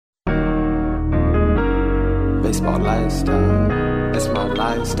baseball lifestyle. It's my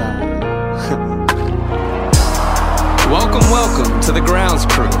lifestyle. Welcome to the Grounds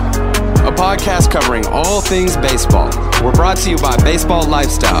Crew, a podcast covering all things baseball. We're brought to you by Baseball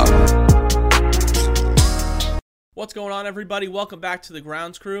Lifestyle. What's going on, everybody? Welcome back to the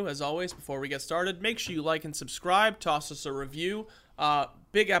Grounds Crew. As always, before we get started, make sure you like and subscribe. Toss us a review.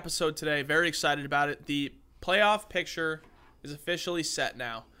 Big episode today. Very excited about it. The playoff picture is officially set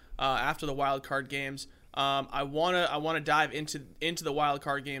now. After the wild card games, I wanna dive into the wild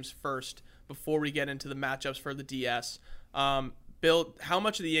card games first before we get into the matchups for the DS. Bill, how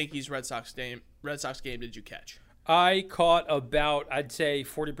much of the Yankees Red Sox game did you catch? I caught about, I'd say,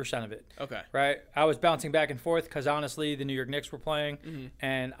 40% of it. Okay. Right? I was bouncing back and forth because, honestly, the New York Knicks were playing,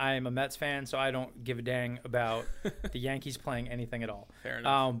 and I am a Mets fan, so I don't give a dang about the Yankees playing anything at all. Fair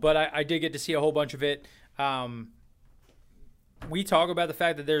enough. But I did get to see a whole bunch of it. We talk about the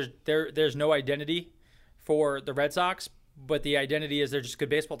fact that there's no identity for the Red Sox, but the identity is they're just a good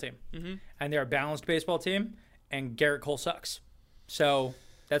baseball team. Mm-hmm. And they're a balanced baseball team, and Garrett Cole sucks. So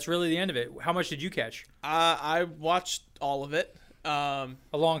that's really the end of it. How much did you catch? I watched all of it.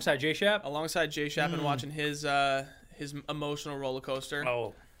 Alongside Jay Schaap? Alongside Jay Schaap and watching his emotional roller coaster.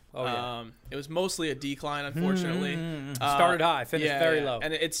 Oh yeah. It was mostly a decline, unfortunately. Started high, finished very low.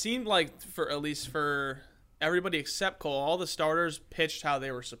 And it seemed like, at least for everybody except Cole, all the starters pitched how they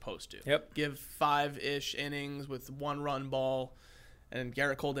were supposed to. Yep. Give 5-ish innings with 1-run ball, and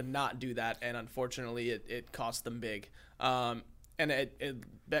Garrett Cole did not do that, and unfortunately it cost them big.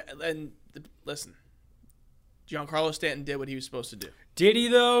 Listen, Giancarlo Stanton did what he was supposed to do. Did he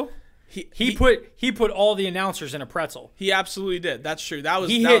though? He put all the announcers in a pretzel. He absolutely did. That's true. That was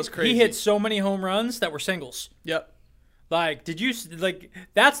crazy. He hit so many home runs that were singles. Yep. Like,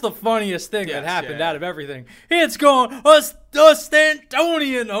 that's the funniest thing that happened out of everything. It's going, a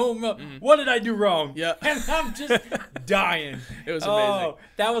Stantonian home run. Mm-hmm. What did I do wrong? Yeah. And I'm just dying. It was amazing. Oh,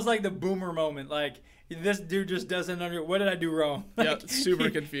 that was like the boomer moment. like, this dude just doesn't what did I do wrong? Yep, super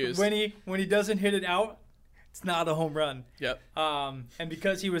confused. When he doesn't hit it out, it's not a home run. Yep. And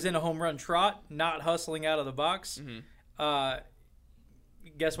because he was in a home run trot, not hustling out of the box,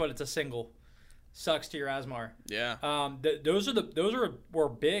 guess what? It's a single. Sucks to your Asmar. Yeah. Those were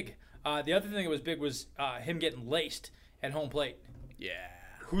big. The other thing that was big was him getting laced at home plate. Yeah.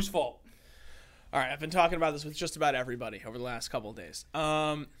 Whose fault? All right, I've been talking about this with just about everybody over the last couple of days.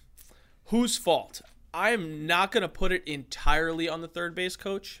 Whose fault? I am not going to put it entirely on the third base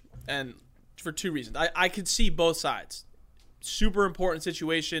coach, and for two reasons. I could see both sides. Super important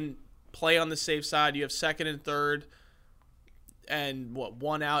situation. Play on the safe side. You have second and third. And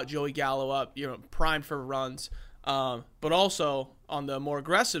one out, Joey Gallo up, primed for runs. But also on the more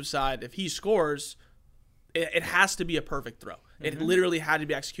aggressive side, if he scores, it has to be a perfect throw. Mm-hmm. It literally had to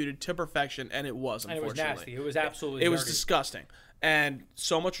be executed to perfection, and it was. Unfortunately, and it was nasty. It was absolutely. It was disgusting, and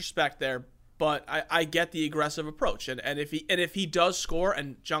so much respect there. But I get the aggressive approach, and if he does score,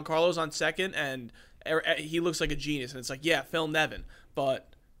 and Giancarlo's on second, and he looks like a genius, and it's like, yeah, Phil Nevin,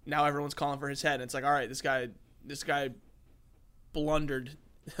 but now everyone's calling for his head, and it's like, all right, this guy blundered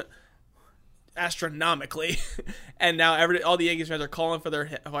astronomically, and now all the Yankees fans are calling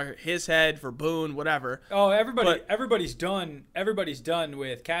for his head, for Boone, whatever. Oh, everybody's done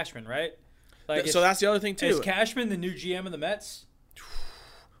with Cashman, right? So that's the other thing too. Is Cashman the new GM of the Mets?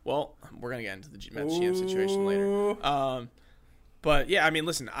 Well, we're gonna get into the Mets GM situation later. But yeah, I mean,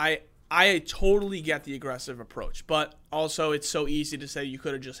 listen, I totally get the aggressive approach, but also it's so easy to say you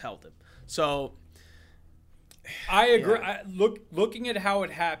could have just held him. So I agree. Yeah. Looking at how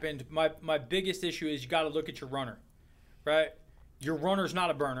it happened, my biggest issue is you got to look at your runner, right? Your runner's not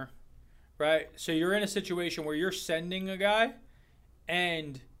a burner, right? So you're in a situation where you're sending a guy,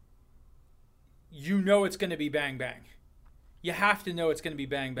 and you know it's going to be bang bang. You have to know it's going to be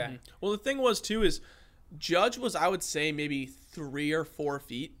bang bang. Mm-hmm. Well, the thing was too is Judge was, I would say, maybe 3 or 4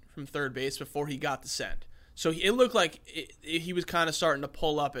 feet from third base before he got the send. So it looked like he was kind of starting to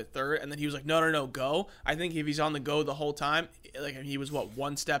pull up at third, and then he was like, no, go. I think if he's on the go the whole time, like he was,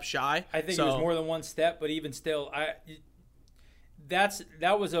 1 step shy? I think it was more than 1 step, but even still,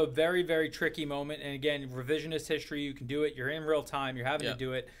 that was a very, very tricky moment. And again, revisionist history, you can do it. You're in real time. You're having to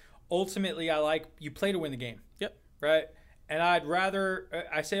do it. Ultimately, you play to win the game. Yep. Right? And I'd rather,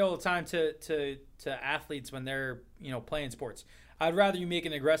 I say all the time to athletes when they're playing sports, I'd rather you make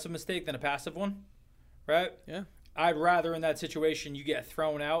an aggressive mistake than a passive one. Right? Yeah. I'd rather in that situation you get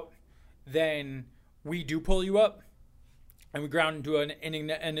thrown out than we do pull you up and we ground into an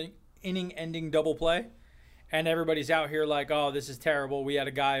inning-ending double play, and everybody's out here like, oh, this is terrible. We had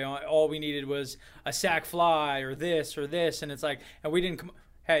a guy on. All we needed was a sac fly or this, and it's like, and we didn't come.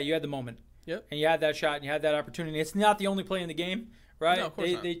 Hey, you had the moment. Yep. And you had that shot and you had that opportunity. It's not the only play in the game, right? No, of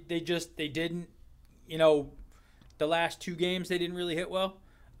course not. They didn't, the last 2 games they didn't really hit well.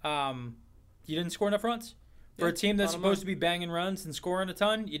 You didn't score enough runs. For a team that's supposed to be banging runs and scoring a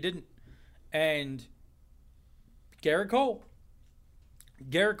ton, you didn't. And Garrett Cole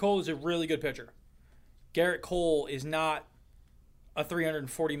is a really good pitcher. Garrett Cole is not a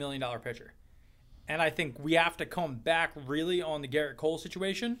 $340 million pitcher. And I think we have to come back really on the Garrett Cole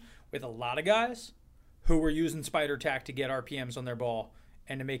situation with a lot of guys who were using spider tack to get RPMs on their ball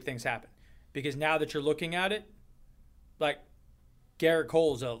and to make things happen. Because now that you're looking at it, like, Garrett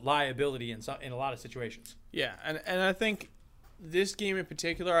Cole is a liability in a lot of situations. Yeah, and I think this game in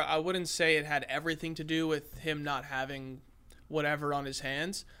particular, I wouldn't say it had everything to do with him not having whatever on his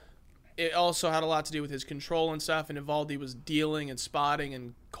hands. It also had a lot to do with his control and stuff, and Eovaldi was dealing and spotting,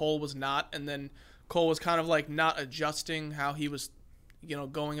 and Cole was not. And then Cole was kind of like not adjusting how he was,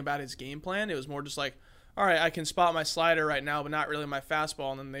 going about his game plan. It was more just like, all right, I can spot my slider right now, but not really my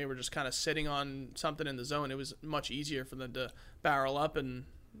fastball. And then they were just kind of sitting on something in the zone. It was much easier for them to barrel up, and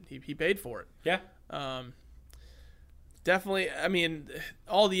he paid for it. Yeah. Definitely. I mean,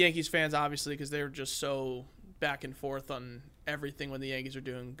 all the Yankees fans, obviously, because they were just so back and forth on everything when the Yankees are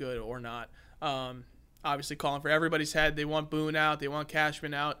doing good or not. Obviously, calling for everybody's head. They want Boone out. They want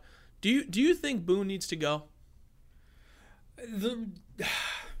Cashman out. Do you think Boone needs to go?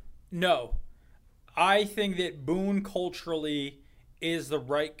 No. I think that Boone culturally is the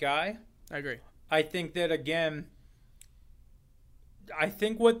right guy. I agree. I think that, again,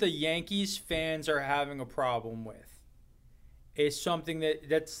 what the Yankees fans are having a problem with is something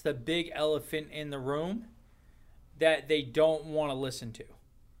that's the big elephant in the room that they don't want to listen to.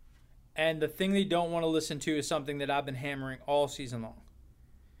 And the thing they don't want to listen to is something that I've been hammering all season long.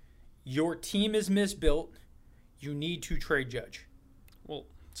 Your team is misbuilt. You need to trade Judge. Well,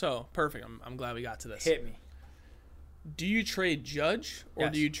 so perfect. I'm glad we got to this. Hit me. Do you trade Judge or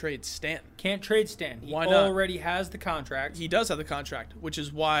Yes. do you trade Stanton? Can't trade Stanton. He Why not? already has the contract. He does have the contract, which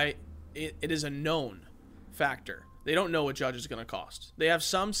is why it is a known factor. They don't know what Judge is going to cost. They have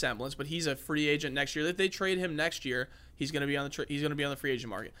some semblance, but he's a free agent next year. If they trade him next year, he's going to be on the free agent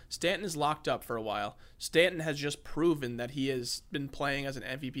market. Stanton is locked up for a while. Stanton has just proven that he has been playing as an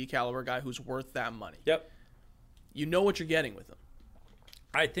MVP caliber guy who's worth that money. Yep. You know what you're getting with him.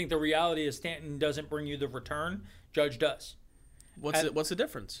 I think the reality is Stanton doesn't bring you the return. Judge does. What's the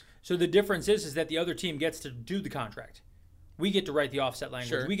difference? So the difference is that the other team gets to do the contract. We get to write the offset language.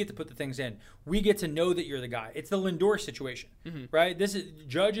 Sure. We get to put the things in. We get to know that you're the guy. It's the Lindor situation, right?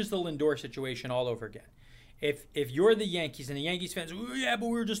 Judge is the Lindor situation all over again. If you're the Yankees and the Yankees fans, "Oh, yeah, but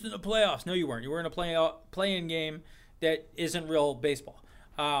we were just in the playoffs." No, you weren't. You were in a play-in game that isn't real baseball.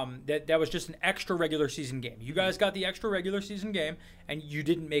 That was just an extra regular season game. You guys got the extra regular season game, and you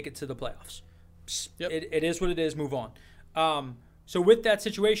didn't make it to the playoffs. Yep. It is what it is. Move on. So with that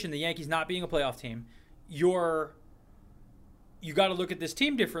situation, the Yankees not being a playoff team, you got to look at this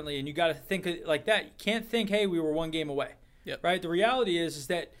team differently, and you got to think like that. You can't think, hey, we were 1 game away. Yep. Right? The reality is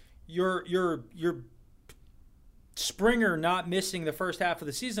that you're Springer not missing the first half of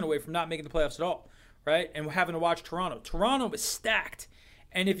the season away from not making the playoffs at all, right? And having to watch Toronto. Toronto is stacked.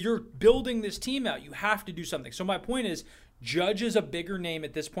 And if you're building this team out, you have to do something. So my point is, Judge is a bigger name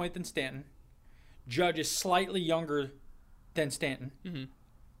at this point than Stanton. Judge is slightly younger than Stanton. Mm-hmm.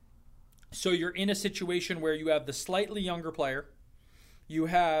 So you're in a situation where you have the slightly younger player. You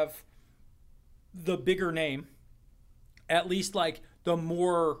have the bigger name, at least like the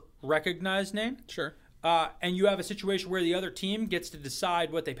more recognized name. Sure. And you have a situation where the other team gets to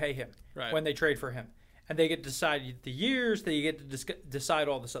decide what they pay him when they trade for him. And they get to decide the years. They get to decide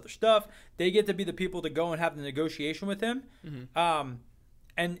all this other stuff. They get to be the people to go and have the negotiation with him. Mm-hmm.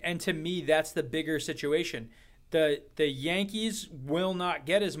 And to me, that's the bigger situation. The Yankees will not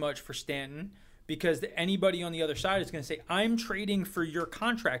get as much for Stanton because anybody on the other side is going to say, I'm trading for your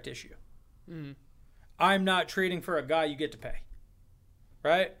contract issue. Mm-hmm. I'm not trading for a guy you get to pay.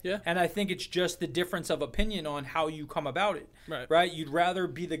 Right? Yeah. And I think it's just the difference of opinion on how you come about it. Right? You'd rather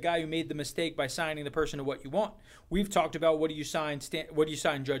be the guy who made the mistake by signing the person to what you want. We've talked about what do you sign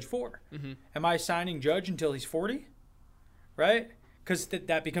Judge for? Mm-hmm. Am I signing Judge until he's 40? Right? Because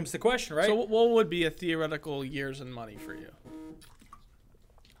that becomes the question, right? So what would be a theoretical years and money for you?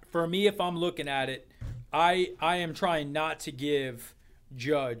 For me, if I'm looking at it, I am trying not to give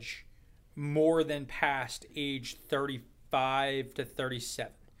Judge more than past age 35 to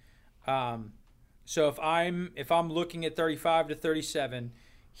 37. So if I'm looking at 35 to 37,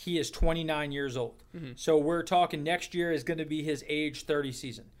 he is 29 years old. Mm-hmm. So we're talking next year is going to be his age 30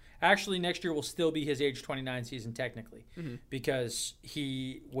 season. Actually, next year will still be his age 29 season technically because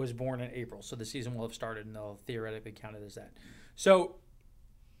he was born in April. So the season will have started and they'll theoretically count it as that. So,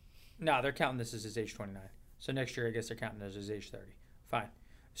 no, they're counting this as his age 29. So next year, I guess they're counting it as his age 30. Fine.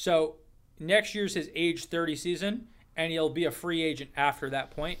 So next year's his age 30 season, and he'll be a free agent after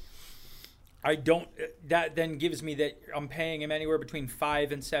that point. That then gives me that I'm paying him anywhere between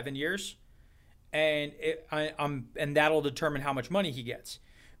 5 and 7 years. And and that'll determine how much money he gets,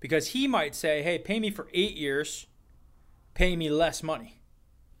 because he might say, "Hey, pay me for 8 years, pay me less money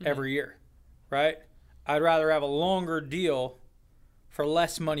every year, right? I'd rather have a longer deal for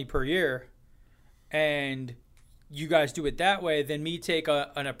less money per year, and you guys do it that way than me take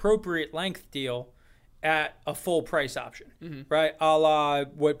an appropriate length deal at a full price option, right? A la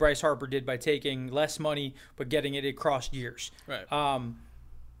what Bryce Harper did by taking less money but getting it across years, Right.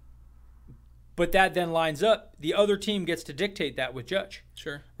 But that then lines up. The other team gets to dictate that with Judge.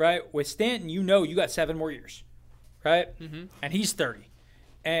 Sure. Right? With Stanton, you got 7 more years. Right? And he's 30.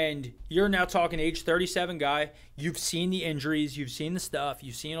 And you're now talking age 37 guy. You've seen the injuries. You've seen the stuff.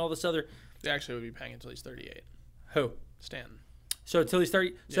 You've seen all this other. They actually would be paying until he's 38. Who? Stanton. So until he's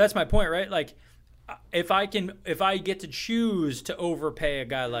 30. So that's my point, right? Like, if I get to choose to overpay a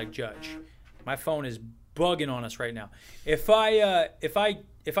guy like Judge, my phone is bugging on us right now. If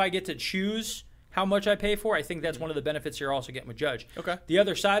I get to choose how much I pay for, I think that's one of the benefits you're also getting with Judge. Okay. The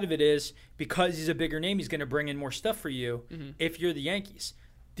other side of it is, because he's a bigger name, he's going to bring in more stuff for you if you're the Yankees.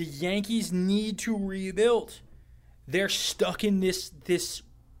 The Yankees need to rebuild. They're stuck in this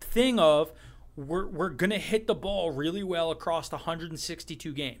thing of we're going to hit the ball really well across the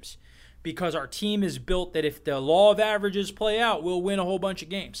 162 games because our team is built that if the law of averages play out, we'll win a whole bunch of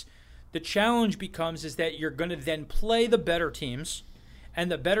games. The challenge becomes is that you're going to then play the better teams, and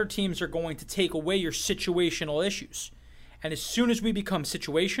the better teams are going to take away your situational issues. And as soon as we become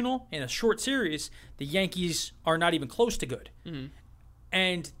situational in a short series, the Yankees are not even close to good.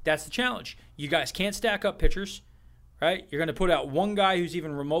 And that's the challenge. You guys can't stack up pitchers, right? You're going to put out one guy who's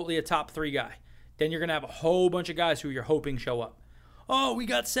even remotely a top 3 guy. Then you're going to have a whole bunch of guys who you're hoping show up. Oh, we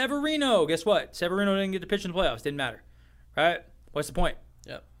got Severino. Guess what? Severino didn't get to pitch in the playoffs. Didn't matter, right? What's the point?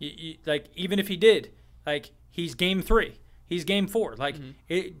 Yep. Like, even if he did, like, he's game 3. He's game 4. Like,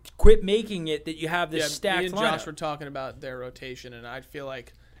 quit making it that you have this stacked me and lineup. Josh were talking about their rotation, and I feel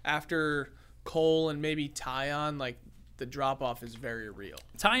like after Cole and maybe Tyon, like, the drop-off is very real.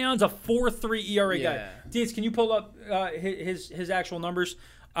 Tyon's a 4.3 ERA guy. Yeah. Dietz, can you pull up his actual numbers?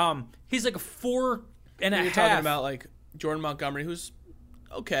 He's like a 4.5. You're talking about, like, Jordan Montgomery, who's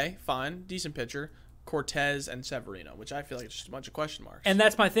okay, fine, decent pitcher. Cortez and Severino, which I feel like it's just a bunch of question marks. And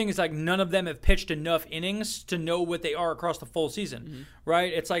that's my thing, is like none of them have pitched enough innings to know what they are across the full season,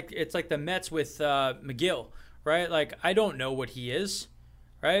 right? It's like the Mets with McGill, right? Like, I don't know what he is,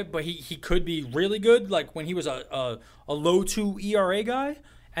 right? But he could be really good, like when he was a low 2 ERA guy,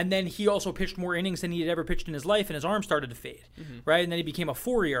 and then he also pitched more innings than he had ever pitched in his life, and his arm started to fade, right? And then he became a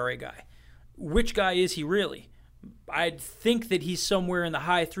 4 ERA guy. Which guy is he really? I'd think that he's somewhere in the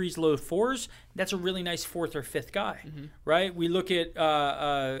high 3s, low 4s. That's a really nice 4th or 5th guy, right? We look at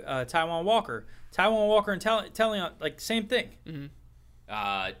Taijuan Walker. Taijuan Walker and Talion, like, same thing.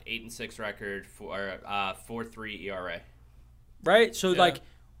 8-6 record for 4.3 ERA. Right? So, like,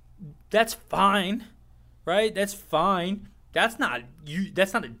 that's fine, right? That's fine. That's not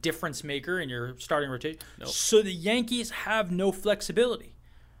a difference maker in your starting rotation. Nope. So the Yankees have no flexibility.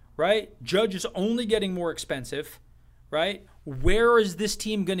 Right? Judge is only getting more expensive, right? Where is this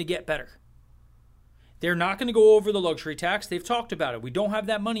team going to get better? They're not going to go over the luxury tax. They've talked about it. We don't have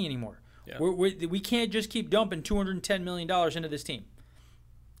that money anymore. Yeah. We can't just keep dumping $210 million into this team.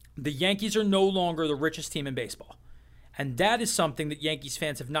 The Yankees are no longer the richest team in baseball. And that is something that Yankees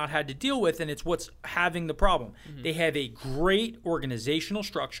fans have not had to deal with, and it's what's having the problem. They have a great organizational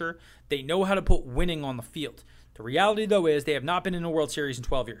structure. They know how to put winning on the field. The reality, though, is they have not been in a World Series in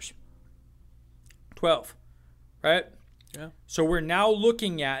 12 years. 12, right? Yeah. So we're now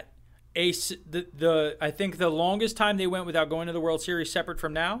looking at I think the longest time they went without going to the World Series separate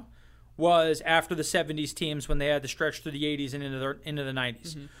from now was after the 70s teams when they had to stretch through the 80s and into the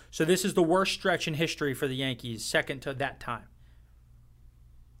 90s. So this is the worst stretch in history for the Yankees, second to that time.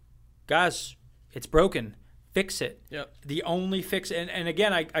 Guys, it's broken. Fix it. Yep. The only fix, and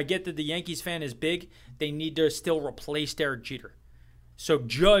again, I get that the Yankees fan is big. They need to still replace Derek Jeter. So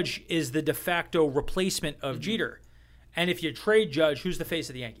Judge is the de facto replacement of Jeter. And if you trade Judge, who's the face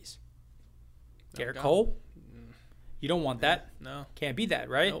of the Yankees? Garrett Cole? You don't want that. No. Can't be that,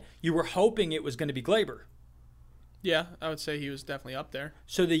 right? Nope. You were hoping it was going to be Glaber. Yeah, I would say he was definitely up there.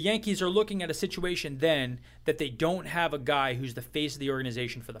 So the Yankees are looking at a situation then that they don't have a guy who's the face of the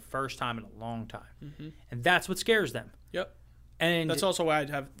organization for the first time in a long time. Mm-hmm. And that's what scares them. Yep. And that's also why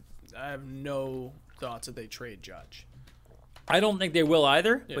I have no thoughts that they trade Judge. I don't think they will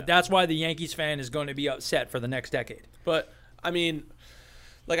either, but that's why the Yankees fan is going to be upset for the next decade. But, I mean,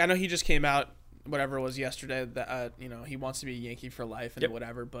 like, I know he just came out, whatever it was yesterday, that, he wants to be a Yankee for life and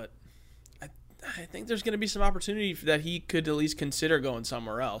whatever, but I think there's going to be some opportunity that he could at least consider going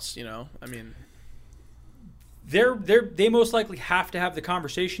somewhere else, I mean, they most likely have to have the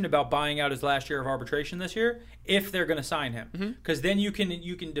conversation about buying out his last year of arbitration this year if they're going to sign him. Because then you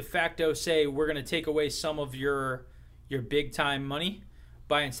can de facto say we're going to take away some of your big time money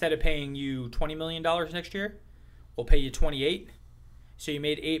by, instead of paying you $20 million next year, we'll pay you $28. So you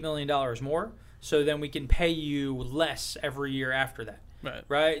made $8 million more. So then we can pay you less every year after that.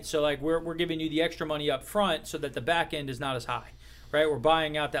 Right. So like we're giving you the extra money up front so that the back end is not as high. Right. We're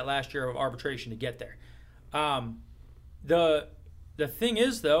buying out that last year of arbitration to get there. The thing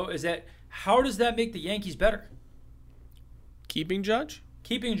is though, is that how does that make the Yankees better? Keeping Judge?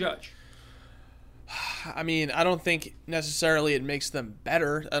 Keeping Judge. I mean, I don't think necessarily it makes them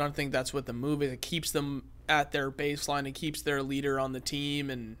better. I don't think that's what the move is. It keeps them at their baseline. It keeps their leader on the team,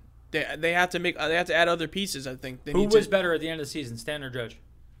 and they have to add other pieces. I think. Who was better at the end of the season, Stanton or Judge?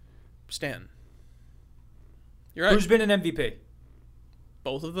 Stanton. You're right. Who's been an MVP?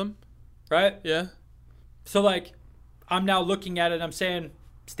 Both of them. Right? Yeah. So like, I'm now looking at it. I'm saying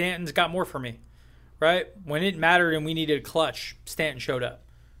Stanton's got more for me. Right? When it mattered and we needed a clutch, Stanton showed up.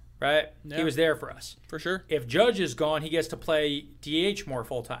 Right? Yeah. He was there for us. For sure. If Judge is gone, he gets to play DH more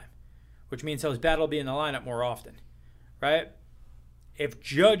full-time, which means his bat will be in the lineup more often. Right? If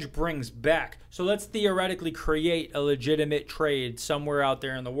Judge brings back, so let's theoretically create a legitimate trade somewhere out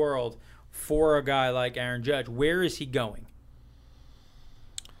there in the world for a guy like Aaron Judge. Where is he going?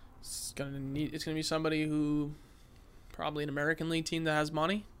 It's gonna be somebody who, probably an American League team that has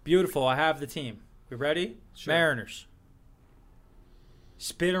money. Beautiful. I have the team. We ready? Sure. Mariners.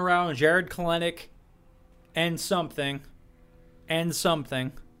 Spin around Jared Kelenic and something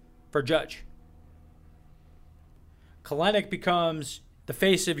for Judge. Kelenic becomes the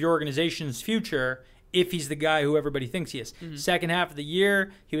face of your organization's future if he's the guy who everybody thinks he is. Mm-hmm. Second half of the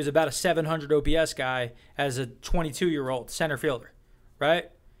year, he was about a 700 OPS guy as a 22-year-old center fielder, right?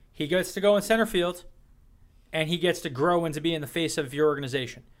 He gets to go in center field, and he gets to grow into being the face of your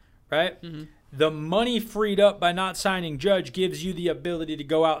organization, right? Mm-hmm. The money freed up by not signing Judge gives you the ability to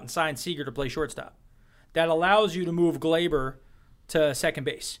go out and sign Seager to play shortstop. That allows you to move Glaber to second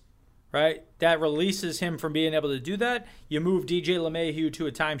base, right? That releases him from being able to do that. You move DJ LeMahieu to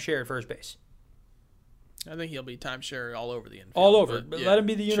a timeshare at first base. I think he'll be timeshare all over the infield. All over. But let him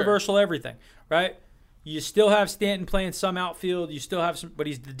be the universal everything, right? You still have Stanton playing some outfield. You still have some, but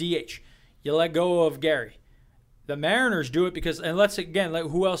he's the DH. You let go of Gary. The Mariners do it because, and let's again,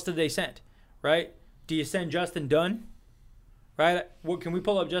 who else did they send? Right? Do you send Justin Dunn? Right? Can we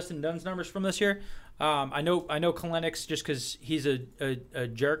pull up Justin Dunn's numbers from this year? I know Kelenic's just because he's a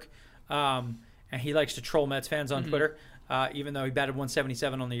jerk, and he likes to troll Mets fans on Twitter, even though he batted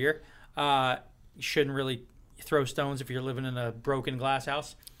 177 on the year. You shouldn't really throw stones if you're living in a broken glass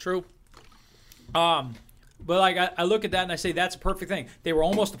house. True. But like I look at that and I say that's a perfect thing. They were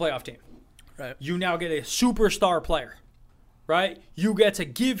almost a playoff team. Right. You now get a superstar player, right? You get to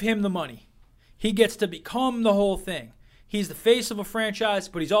give him the money. He gets to become the whole thing. He's the face of a franchise,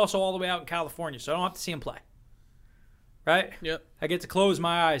 but he's also all the way out in California, so I don't have to see him play. Right? Yep. I get to close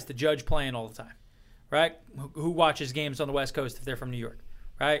my eyes to Judge playing all the time. Right? Who watches games on the West Coast if they're from New York?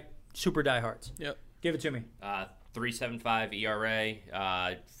 Right? Super diehards. Yep. Give it to me. 3.75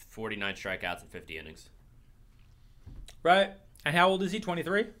 ERA, 49 strikeouts in 50 innings. Right? And how old is he?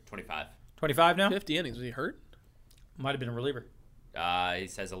 23? 25. 25 now? 50 innings. Was he hurt? Might have been a reliever. He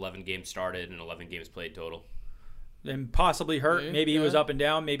says 11 games started and 11 games played total. And possibly hurt. Maybe he was up and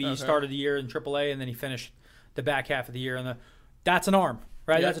down. Maybe he started the year in AAA and then he finished the back half of the year. That's an arm,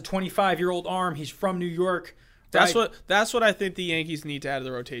 right? Yep. That's a 25-year-old arm. He's from New York. That's what I think the Yankees need to add to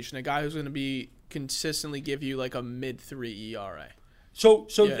the rotation. A guy who's going to be consistently give you like a mid-3 ERA. So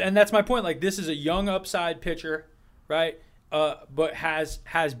and that's my point. Like, this is a young upside pitcher, right? But has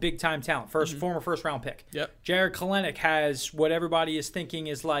big time talent. Former first round pick. Yep. Jared Kelenic has what everybody is thinking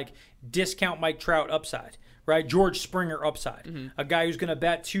is like discount Mike Trout upside, right? George Springer upside. Mm-hmm. A guy who's going to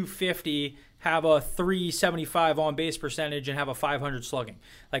bat 250, have a 375 on base percentage, and have a 500 slugging.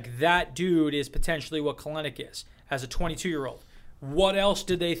 Like, that dude is potentially what Kelenic is as a 22-year-old. What else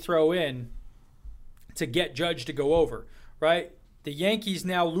did they throw in to get Judge to go over, right? The Yankees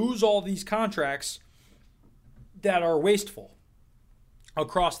now lose all these contracts. that are wasteful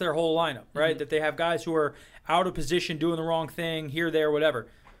across their whole lineup, right? That they have guys who are out of position, doing the wrong thing, here, there, whatever.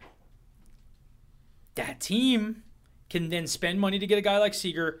 That team can then spend money to get a guy like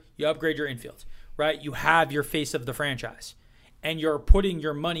Seager. You upgrade your infield, right? You have your face of the franchise. And you're putting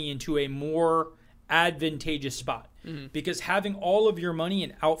your money into a more advantageous spot. Because having all of your money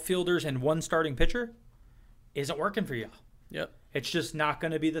in outfielders and one starting pitcher isn't working for you. Yep. It's just not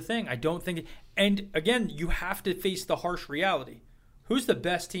going to be the thing. I don't think. And again, you have to face the harsh reality. Who's the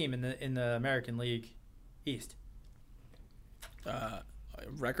best team in the American League East?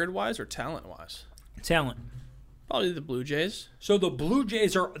 Record-wise or talent-wise? Talent. Probably the Blue Jays. So the Blue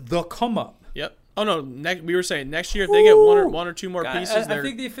Jays are the come-up. Yep. Oh, no. We were saying next year, if they get one or two more pieces, I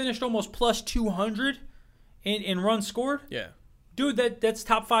think they finished almost plus 200 in runs scored. Yeah. Dude, that's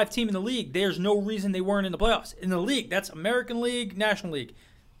top 5 team in the league. There's no reason they weren't in the playoffs. In the league, that's American League, National League.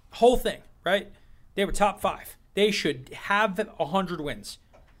 Whole thing, right? They were top 5. They should have 100 wins.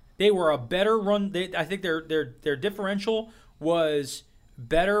 They were a better run. I think their differential was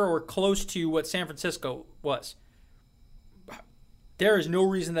better or close to what San Francisco was. There is no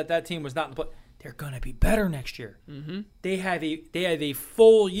reason that team was not in the play. They're going to be better next year. Mm-hmm. They have a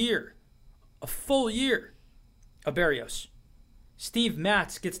full year of Berrios. Steve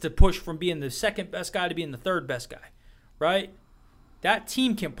Matz gets to push from being the second best guy to being the third best guy, right? That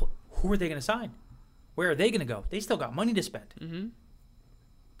team can play. Who are they going to sign? Where are they going to go? They still got money to spend. Mm-hmm.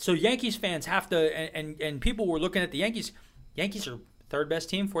 So Yankees fans have to, and people were looking at the Yankees. Yankees are third best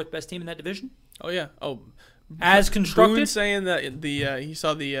team, fourth best team in that division. Oh yeah. Oh, as constructed. Boone saying that he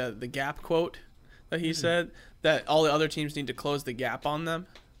saw the gap quote that he said that all the other teams need to close the gap on them.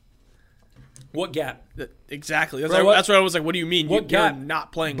 What gap? Exactly. That's what I was like. What do you mean? What gap? You're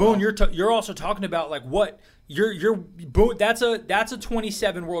not playing Boone, well. you're also talking about like what you're Boone. That's a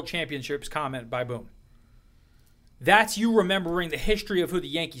 27 World Championships comment by Boone. That's you remembering the history of who the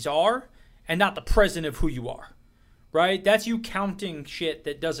Yankees are and not the present of who you are, right? That's you counting shit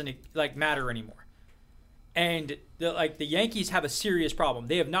that doesn't like matter anymore. And the Yankees have a serious problem.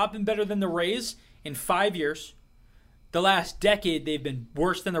 They have not been better than the Rays in 5 years. The last decade, they've been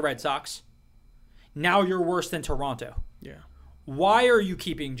worse than the Red Sox. Now you're worse than Toronto. Yeah. Why are you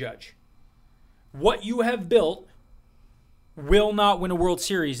keeping Judge? What you have built will not win a World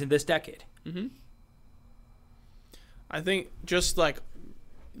Series in this decade. Mm-hmm. I think just like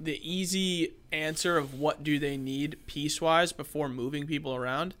the easy answer of what do they need piece-wise before moving people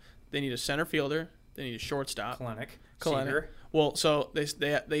around, they need a center fielder, they need a shortstop. Kalenic. Well, so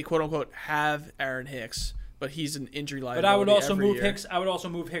they quote-unquote have Aaron Hicks, but he's an injury liability. But I would also move year. Hicks. I would also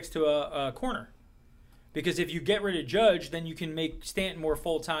move Hicks to a corner. Because if you get rid of Judge, then you can make Stanton more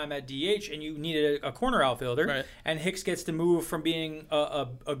full-time at DH, and you need a corner outfielder. Right. And Hicks gets to move from being a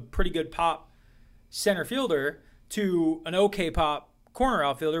pretty good pop center fielder to an okay pop corner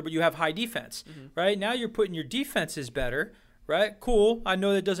outfielder, but you have high defense, right? Now you're putting your defenses better, right? Cool. I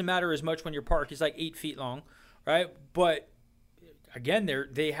know that doesn't matter as much when your park is like 8 feet long, right? But, again,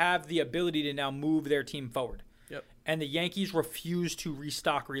 they have the ability to now move their team forward. Yep. And the Yankees refuse to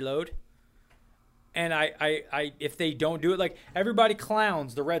restock reload. And I if they don't do it, like everybody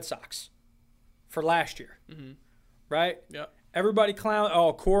clowns the Red Sox for last year, right? Yep. Everybody clowns.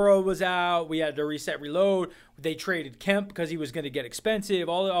 Oh, Cora was out. We had to reset reload. They traded Kemp because he was going to get expensive.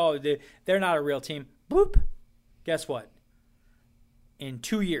 They're not a real team. Boop. Guess what? In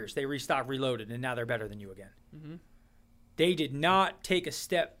 2 years, they restocked reloaded, and now they're better than you again. Mm-hmm. They did not take a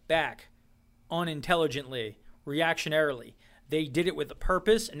step back unintelligently, reactionarily. They did it with a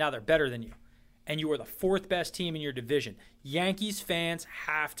purpose, and now they're better than you. And you are the fourth best team in your division. Yankees fans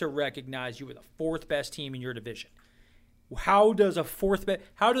have to recognize you are the fourth best team in your division. How did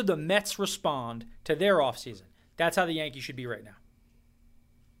the Mets respond to their offseason? That's how the Yankees should be right now.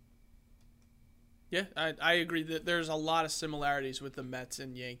 Yeah, I agree that there's a lot of similarities with the Mets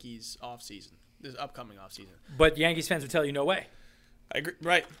and Yankees offseason, this upcoming offseason. But Yankees fans would tell you no way. I agree.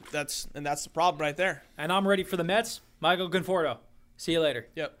 Right. That's the problem right there. And I'm ready for the Mets. Michael Conforto. See you later.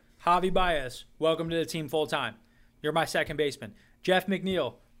 Yep. Javi Baez, welcome to the team full time. You're my second baseman. Jeff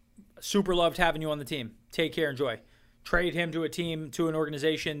McNeil, super loved having you on the team. Take care, enjoy. Trade him to an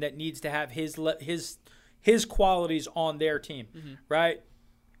organization that needs to have his qualities on their team, right?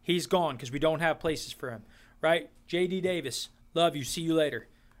 He's gone because we don't have places for him, right? J.D. Davis, love you, see you later,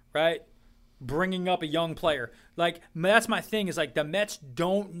 right? Bringing up a young player. Like, that's my thing is like the Mets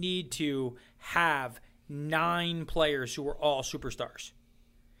don't need to have 9 players who are all superstars.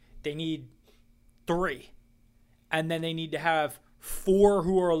 They need 3. And then they need to have 4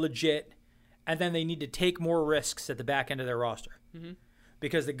 who are legit. And then they need to take more risks at the back end of their roster. Mm-hmm.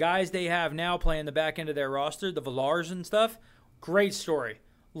 because the guys they have now playing the back end of their roster, the Villars and stuff, great story.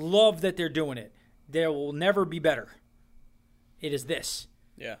 Love that they're doing it. There will never be better. It is this.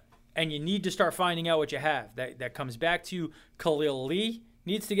 Yeah. And you need to start finding out what you have. That comes back to Khalil Lee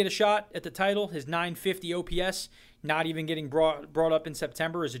needs to get a shot at the title. His 950 OPS, not even getting brought up in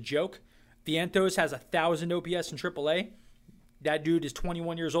September, is a joke. Vientos has 1,000 OPS in AAA. That dude is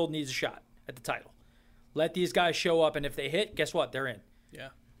 21 years old, needs a shot at the title. Let these guys show up, and if they hit, guess what? They're in. Yeah.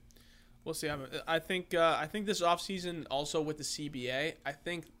 We'll see. I think this offseason also with the CBA, I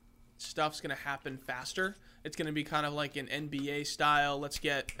think stuff's going to happen faster. It's going to be kind of like an NBA style. Let's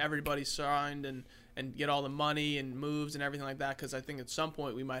get everybody signed and get all the money and moves and everything like that, because I think at some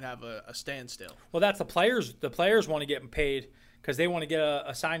point we might have a standstill. Well, that's the players. The players want to get paid because they want to get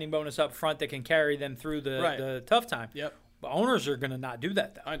a signing bonus up front that can carry them through the tough time. Yep. But owners are going to not do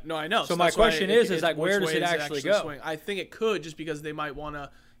that, though. I know. So my question is like, where does it actually go? Swing? I think it could, just because they might want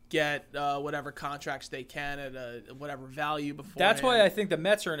to get whatever contracts they can at whatever value before. That's why I think the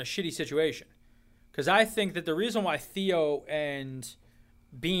Mets are in a shitty situation. Because I think that the reason why Theo and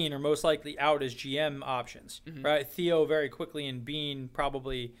Bean are most likely out as GM options, right? Theo very quickly and Bean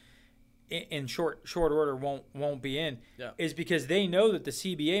probably in short order won't be in, is because they know that the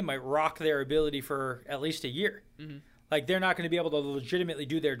CBA might rock their ability for at least a year. Mm-hmm. Like, they're not going to be able to legitimately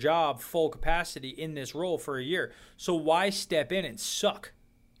do their job full capacity in this role for a year. So why step in and suck?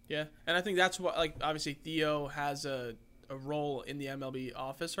 Yeah, and I think that's what, like, obviously Theo has a role in the MLB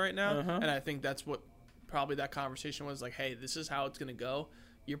office right now, and I think that's what probably that conversation was like, hey, this is how it's going to go.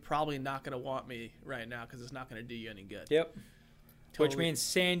 You're probably not going to want me right now because it's not going to do you any good. Yep. Totally. Which means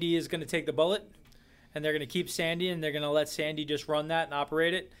Sandy is going to take the bullet, and they're going to keep Sandy, and they're going to let Sandy just run that and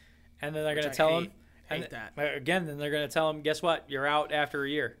operate it, and then they're going to tell him. Hate that. Again, then they're going to tell him, guess what? You're out after a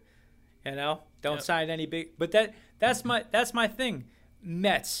year. You know? Don't sign any big. But that's my thing.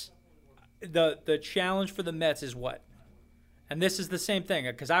 Mets. The challenge for the Mets is what? And this is the same thing,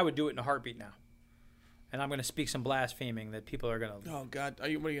 because I would do it in a heartbeat now. And I'm going to speak some blaspheming that people are going to. Oh God! What are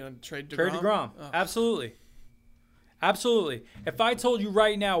you going to trade DeGrom? Trade DeGrom. Oh. Absolutely. Absolutely. If I told you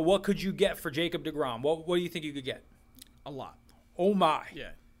right now, what could you get for Jacob DeGrom? What do you think you could get? A lot. Oh my. Yeah.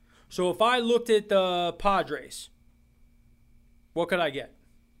 So if I looked at the Padres, what could I get?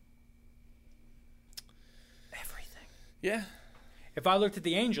 Everything. Yeah. If I looked at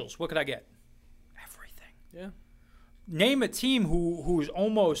the Angels, what could I get? Everything. Yeah. Name a team who's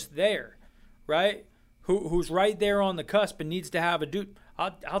almost there, right? Who's right there on the cusp and needs to have a dude.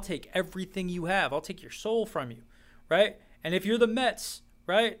 I'll take everything you have. I'll take your soul from you, right? And if you're the Mets,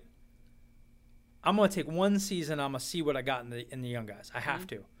 right, I'm gonna take one season. I'm gonna see what I got in the young guys. I have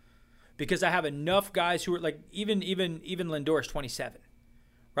to, because I have enough guys who are like even Lindor's 27,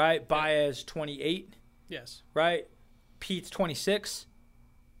 right? Baez 28. Yes. Right. Pete's 26.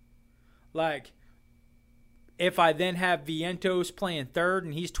 Like, if I then have Vientos playing third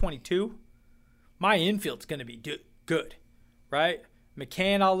and he's 22, my infield's going to be good, right?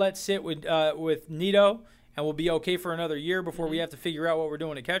 McCann I'll let sit with Nito, and we'll be okay for another year before we have to figure out what we're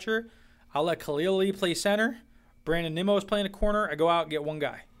doing at catcher. I'll let Khalil Lee play center. Brandon Nimmo's playing a corner. I go out and get one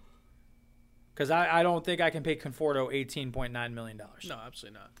guy. Because I don't think I can pay Conforto $18.9 million. No,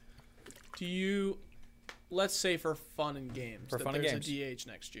 absolutely not. Do you... Let's say for fun and games there's a DH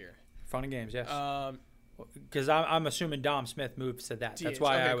next year. Fun and games, yes. Because I'm assuming Dom Smith moves to that. DH. That's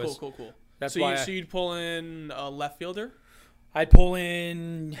why I was. Cool. That's so why. So you'd pull in a left fielder? I'd pull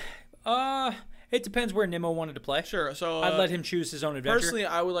in. It depends where Nimmo wanted to play. Sure. So I'd let him choose his own adventure. Personally,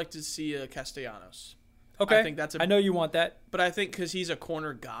 I would like to see Castellanos. Okay. I think I know you want that, but I think because he's a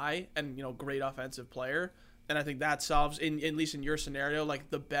corner guy and great offensive player. And I think that solves, at least in your scenario, like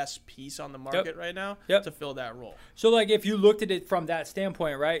the best piece on the market right now to fill that role. So, like, if you looked at it from that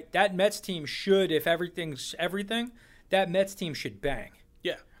standpoint, right, that Mets team should, if everything's everything, that Mets team should bang.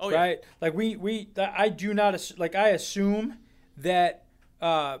 Yeah. Oh, right? Yeah. Like, I do not, like, I assume that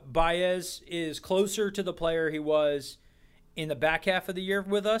Baez is closer to the player he was in the back half of the year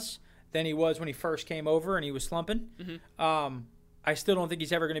with us than he was when he first came over and he was slumping. Mm-hmm. I still don't think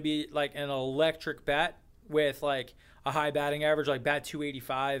he's ever going to be, like, an electric bat with like a high batting average, like bat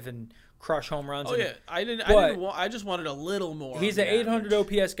 285 and crush home runs. Oh yeah, I just wanted a little more. He's an 800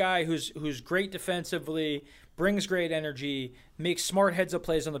 OPS guy who's great defensively, brings great energy, makes smart heads up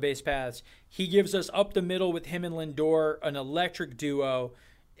plays on the base paths. He gives us up the middle with him and Lindor an electric duo.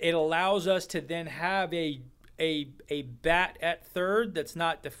 It allows us to then have a bat at third that's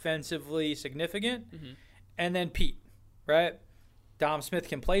not defensively significant, and then Pete, right? Dom Smith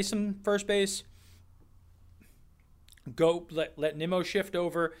can play some first base. Go let Nimmo shift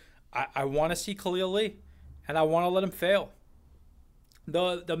over. I want to see Khalil Lee, and I want to let him fail.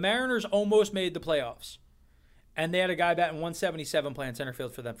 The Mariners almost made the playoffs, and they had a guy batting 177 playing center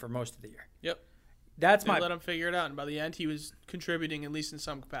field for them for most of the year. Yep. That's They let him figure it out, and by the end, he was contributing at least in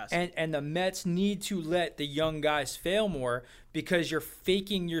some capacity. And the Mets need to let the young guys fail more because you're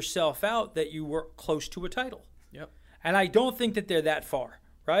faking yourself out that you were close to a title. Yep. And I don't think that they're that far,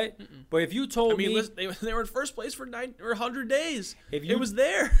 right? But if you told me, listen, they were in first place for 100 days. It was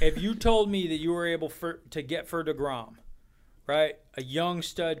there. If you told me that you were able to get for DeGrom, right, a young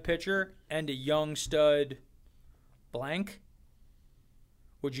stud pitcher and a young stud blank,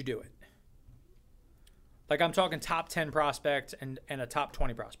 would you do it? Like, I'm talking top 10 prospect and a top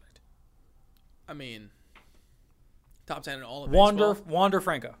 20 prospect. I mean, top 10 in all of baseball. Wander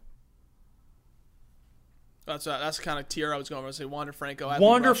Franco. That's the kind of tier I was going to say. Wander Franco.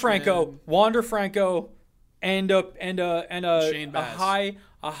 Wander Franco, and a Shane Baz.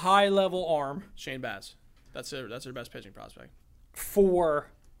 a high level arm. Shane Baz. That's their best pitching prospect. For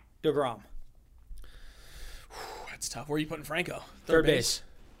DeGrom. That's tough. Where are you putting Franco? Third base.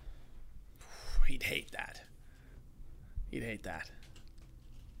 He'd hate that.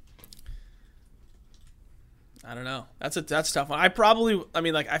 I don't know. That's a tough one. I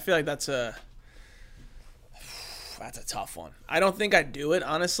feel like that's a tough one. I don't think I'd do it,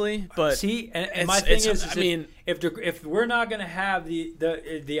 honestly. But see, and my thing is if we're not going to have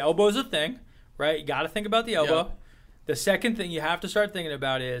the elbow's a thing, right? You got to think about the elbow. Yep. The second thing you have to start thinking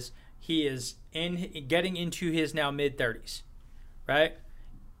about is he is getting into his now mid-30s, right?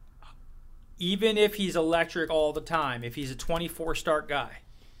 Even if he's electric all the time, if he's a 24 start guy,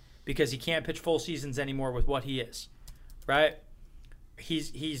 because he can't pitch full seasons anymore with what he is, right?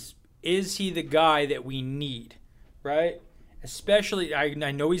 Is he the guy that we need, right? Especially, I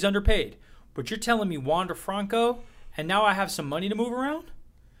know he's underpaid, but you're telling me Wander Franco, and now I have some money to move around?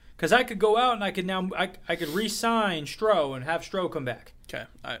 Because I could go out and I could re-sign Stroh and have Stroh come back. Okay,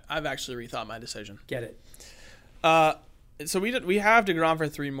 I've actually rethought my decision. Get it? So we have DeGrom for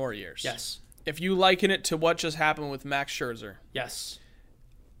 3 more years. Yes. If you liken it to what just happened with Max Scherzer, Yes.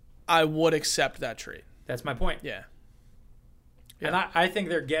 I would accept that trade. That's my point. Yeah. And I think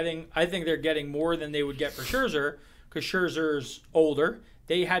they're getting more than they would get for Scherzer because Scherzer's older.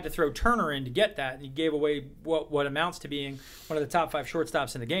 They had to throw Turner in to get that, and he gave away what amounts to being one of the top 5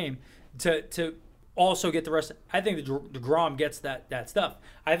 shortstops in the game to also get the rest. I think the DeGrom gets that stuff.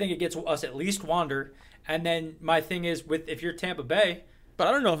 I think it gets us at least Wander. And then my thing is if you're Tampa Bay. But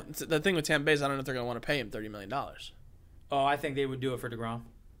I don't know if the thing with Tampa Bay is I don't know if they're going to want to pay him $30 million. Oh, I think they would do it for DeGrom.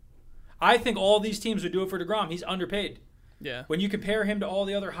 I think all these teams would do it for DeGrom. He's underpaid. Yeah. When you compare him to all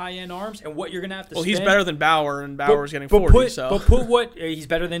the other high-end arms and what you're going to have to spend. Well, he's better than Bauer, and Bauer's getting 40. He's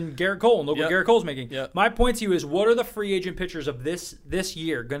better than Garrett Cole, and look what Garrett Cole's making. Yep. My point to you is, what are the free agent pitchers of this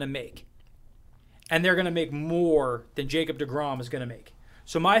year going to make? And they're going to make more than Jacob deGrom is going to make.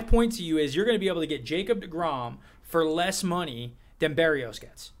 So my point to you is, you're going to be able to get Jacob deGrom for less money than Berrios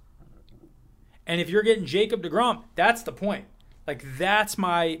gets. And if you're getting Jacob deGrom, that's the point. Like, that's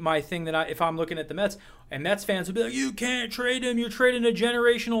my thing that if I'm looking at the Mets, and Mets fans will be like, you can't trade him. You're trading a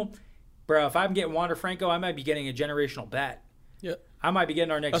generational. Bro, if I'm getting Wander Franco, I might be getting a generational bat. Yeah. I might be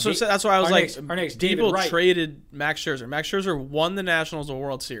getting our next. That's why I was like, our next David people Wright. traded Max Scherzer. Max Scherzer won the Nationals a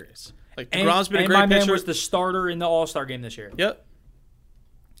World Series. Like, DeGrom's been a and great my pitcher. man was the starter in the All-Star game this year. Yep.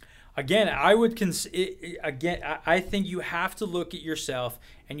 Again, I would I think you have to look at yourself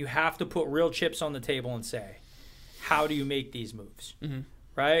and you have to put real chips on the table and say, how do you make these moves? Mm-hmm.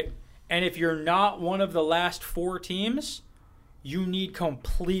 Right? And if you're not one of the last 4 teams, you need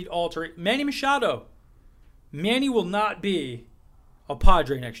complete alteration. Manny Machado. Manny will not be a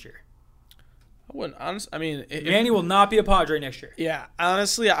Padre next year. I wouldn't, honestly. I mean, Manny will not be a Padre next year. Yeah,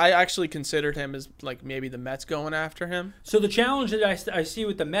 honestly, I actually considered him as like maybe the Mets going after him. So the challenge that I see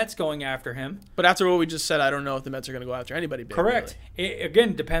with the Mets going after him. But after what we just said, I don't know if the Mets are going to go after anybody big. Correct. Really. It,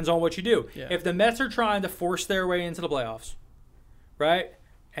 again, depends on what you do. Yeah. If the Mets are trying to force their way into the playoffs, right,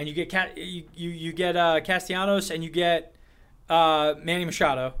 and you get you get Castellanos and you get Manny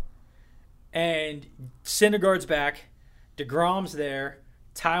Machado, and Syndergaard's back, DeGrom's there,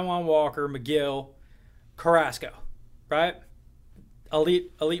 Taijuan Walker, McGill, Carrasco, right?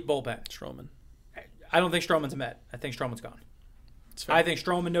 Elite bullpen. Stroman. I don't think Stroman's a Met. I think Stroman's gone. I think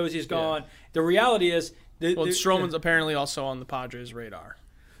Stroman knows he's gone. Yeah. The reality is... Stroman's apparently also on the Padres' radar.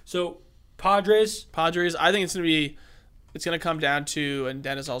 So, Padres, I think it's going to come down to, and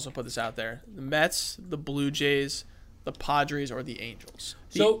Dennis also put this out there, the Mets, the Blue Jays, the Padres, or the Angels.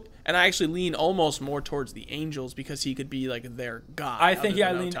 And I actually lean almost more towards the Angels because he could be like their guy. I think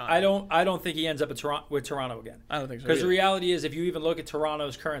I don't think he ends up with Toronto again. I don't think so. Because the reality is, if you even look at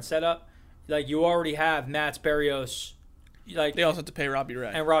Toronto's current setup, like, you already have Matz, Berrios, like They also have to pay Robbie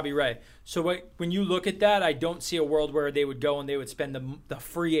Ray. and Robbie Ray. So when you look at that, I don't see a world where they would go and they would spend the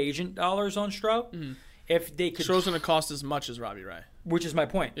free agent dollars on Stroh. If they could, Stroh's going to cost as much as Robbie Ray. which is my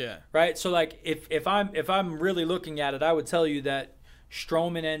point. Yeah. Right. So like if I'm really looking at it, I would tell you that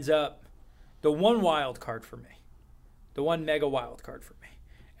Stroman ends up the one wild card for me, the one mega wild card for me,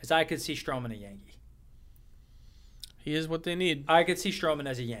 is I could see Stroman a Yankee. He is what they need. I could see Stroman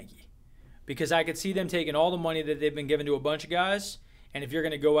as a Yankee because I could see them taking all the money that they've been giving to a bunch of guys, and if you're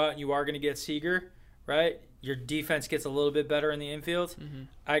going to go out and you are going to get Seager, right, your defense gets a little bit better in the infield.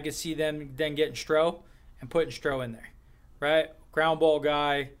 I could see them then getting Stroh and putting Stroh in there, right? Ground ball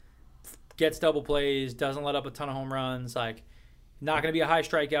guy, gets double plays, doesn't let up a ton of home runs, like not going to be a high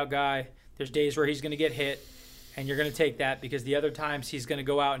strikeout guy. There's days where he's going to get hit, and you're going to take that because the other times he's going to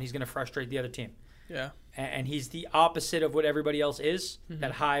go out and he's going to frustrate the other team. Yeah. And he's the opposite of what everybody else is,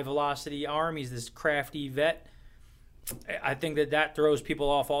 that high-velocity arm. He's this crafty vet. I think that throws people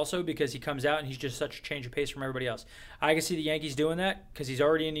off also because he comes out and he's just such a change of pace from everybody else. I can see the Yankees doing that because he's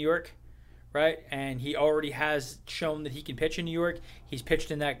already in New York, right? And he already has shown that he can pitch in New York. He's pitched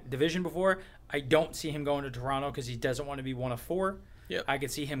in that division before. I don't see him going to Toronto because he doesn't want to be one of four. Yep. I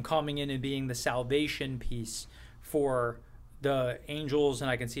could see him coming in and being the salvation piece for the Angels, and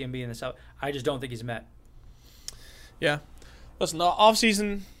I can see him being the South. I just don't think he's met. Yeah. Listen, the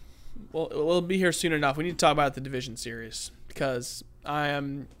offseason, we'll be here soon enough. We need to talk about the division series because I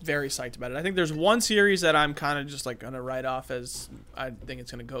am very psyched about it. I think there's one series that I'm kind of just like going to write off as I think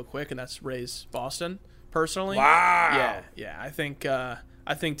it's going to go quick, and that's Rays Boston, personally. Wow. Yeah. I think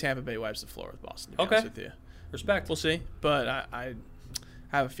Tampa Bay wipes the floor with Boston, to be Okay. honest with you. Respect. We'll see, but I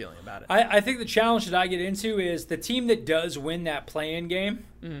have a feeling about it. I think the challenge that I get into is the team that does win that play-in game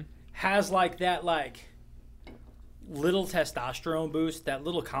has like that little testosterone boost, that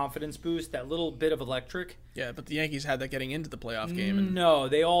little confidence boost, that little bit of electric. Yeah, but the Yankees had that getting into the playoff game. And No,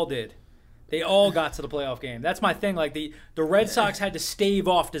 they all did. They all got to the playoff game. That's my thing. Like the Red Sox had to stave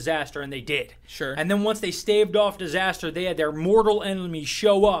off disaster, and they did. Sure. And then once they staved off disaster, they had their mortal enemy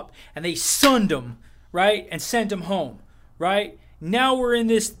show up, and they sunned them, right, and sent them home, right? Now we're in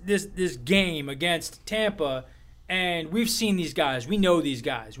this game against Tampa, and we've seen these guys. We know these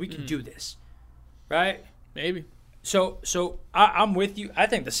guys. We can do this, right? maybe. So I'm with you. I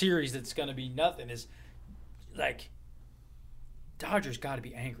think the series that's going to be nothing is like Dodgers got to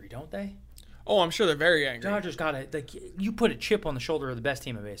be angry, don't they? Oh, I'm sure they're very angry. Dodgers got to like you put a chip on the shoulder of the best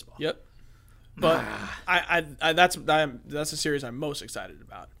team in baseball. Yep. But that's a series I'm most excited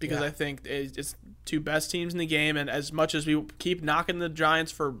about because Yeah. I think it's two best teams in the game, and as much as we keep knocking the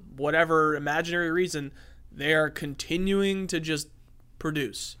Giants for whatever imaginary reason, they are continuing to just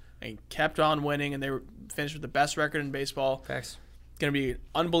produce and kept on winning, and they were finished with the best record in baseball. Facts. Going to be an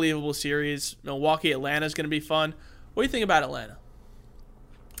unbelievable series. Milwaukee, Atlanta is going to be fun. What do you think about Atlanta?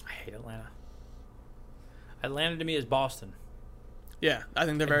 I hate Atlanta. Atlanta to me is Boston. Yeah, I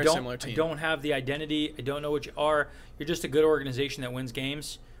think they're a very similar team. I don't have the identity. I don't know what you are. You're just a good organization that wins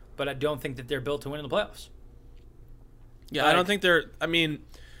games, but I don't think that they're built to win in the playoffs. Yeah, I don't think they're. I mean,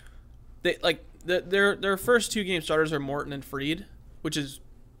 they like their first two game starters are Morton and Fried, which is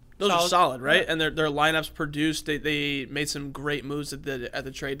those are solid, right? Yeah. And their lineups produced. They made some great moves at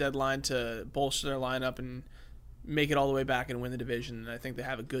the trade deadline to bolster their lineup and make it all the way back and win the division. And I think they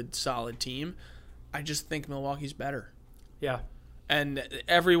have a good, solid team. I just think Milwaukee's better. Yeah. And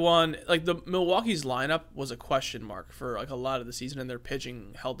everyone, like the Milwaukee's lineup was a question mark for like a lot of the season, and their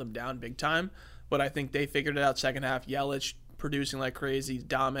pitching held them down big time. But I think they figured it out second half. Yelich producing like crazy.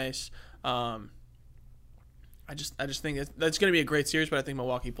 Dames. I just think that's going to be a great series, but I think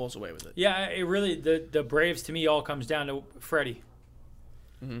Milwaukee pulls away with it. Yeah, it really the Braves to me all comes down to Freddie.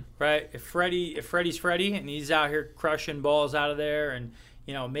 Right? If Freddie's Freddie and he's out here crushing balls out of there and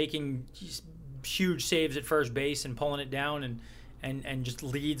making huge saves at first base and pulling it down and just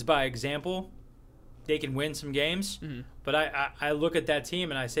leads by example, they can win some games. But I look at that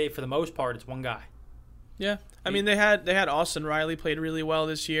team and I say for the most part it's one guy. Yeah, I mean they had Austin Riley played really well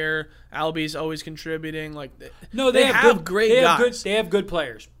this year. Albie's always contributing. Like they have great guys. They have good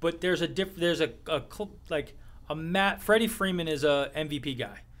players, but there's Freddie Freeman is a MVP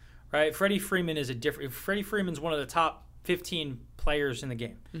guy, right? Freddie Freeman's one of the top 15 players in the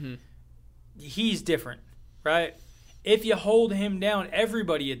game. He's different, right? If you hold him down,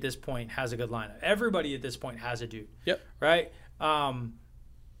 everybody at this point has a good lineup. Everybody at this point has a dude. Yep. Right?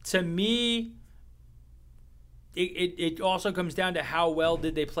 To me, it also comes down to how well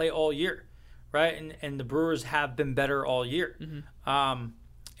did they play all year, right? And the Brewers have been better all year.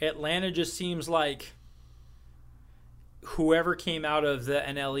 Atlanta just seems like whoever came out of the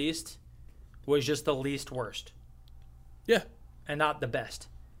NL East was just the least worst. Yeah. and not the best.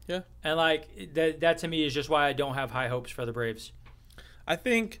 Yeah. And like that to me is just why I don't have high hopes for the Braves. I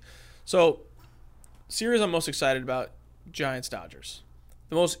think so. Series I'm most excited about, Giants Dodgers.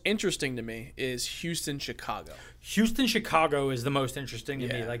 The most interesting to me is Houston Chicago. Houston Chicago is the most interesting to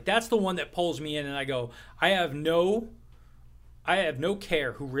me. Yeah. Like that's the one that pulls me in, and I go, I have no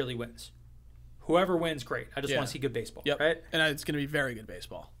care who really wins. Whoever wins, great. I just want to see good baseball. Yep. Right? And it's going to be very good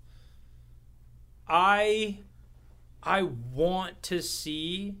baseball. I want to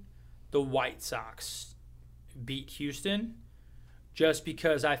see the White Sox beat Houston, just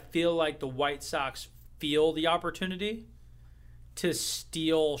because I feel like the White Sox feel the opportunity to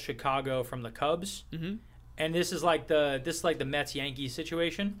steal Chicago from the Cubs. Mm-hmm. And this is like the Mets Yankees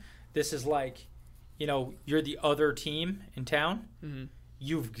situation. This is like, you're the other team in town. Mm-hmm.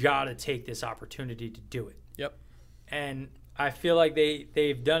 You've got to take this opportunity to do it. Yep. And I feel like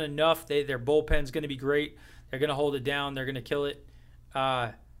they've done enough. Their bullpen's going to be great. They're going to hold it down. They're going to kill it.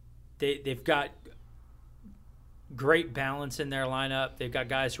 They've got great balance in their lineup. They've got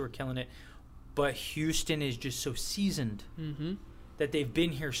guys who are killing it. But Houston is just so seasoned that they've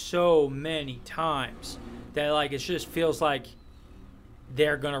been here so many times that like it just feels like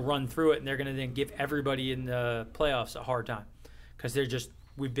they're going to run through it, and they're going to then give everybody in the playoffs a hard time because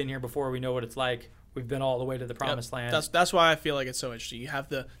we've been here before. We know what it's like. We've been all the way to the promised land. That's why I feel like it's so interesting. You have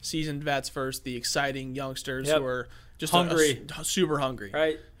the seasoned vets first, the exciting youngsters who are just hungry, super hungry.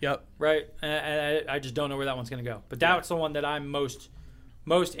 Right. Yep. Right. And I just don't know where that one's going to go. But that's the one that I'm most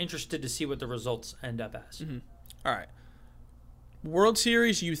interested to see what the results end up as. Mm-hmm. All right. World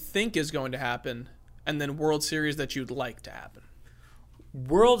Series you think is going to happen, and then World Series that you'd like to happen.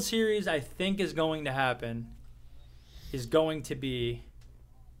 World Series I think is going to happen is going to be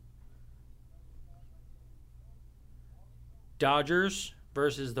Dodgers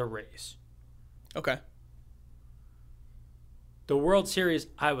versus the Rays. Okay. The World Series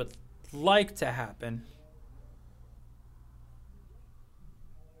I would like to happen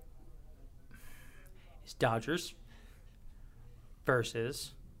is Dodgers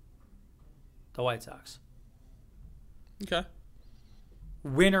versus the White Sox. Okay.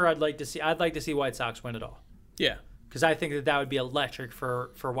 Winner I'd like to see White Sox win it all. Yeah. Because I think that would be electric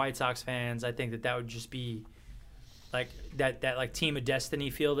for White Sox fans. I think that would just be like that like team of destiny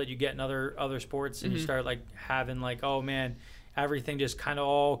feel that you get in other sports, and you start like having like, oh man, everything just kind of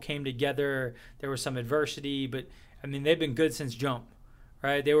all came together. There was some adversity, but I mean they've been good since jump,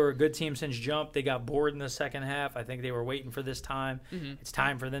 right? They were a good team since jump. They got bored in the second half. I think they were waiting for this time. It's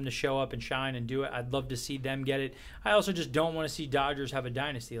time for them to show up and shine and do it. I'd love to see them get it. I also just don't want to see Dodgers have a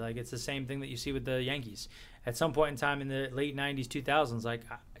dynasty. Like it's the same thing that you see with the Yankees. At some point in time in the late 90s, 2000s, like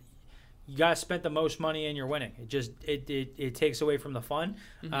you guys spent the most money and you're winning. It just it takes away from the fun.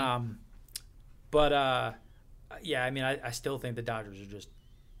 Yeah, I mean, I still think the Dodgers are just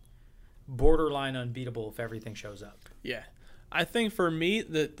borderline unbeatable if everything shows up. Yeah. I think for me,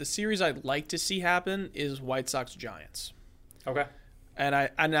 the series I'd like to see happen is White Sox Giants. Okay. And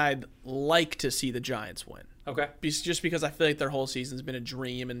I'd like to see the Giants win. Okay. Just because I feel like their whole season's been a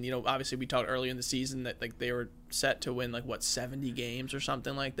dream, and obviously we talked earlier in the season that like they were set to win 70 games or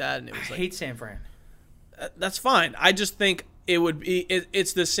something like that, and it was I hate San Fran. That's fine. I just think it would be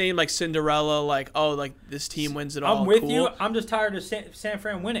it's the same like Cinderella, like this team wins it all. I'm with cool. you. I'm just tired of San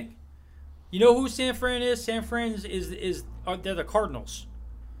Fran winning. You know who San Fran is? San Fran is they're the Cardinals.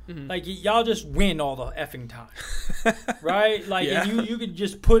 Like y'all just win all the effing time, right? Like and you could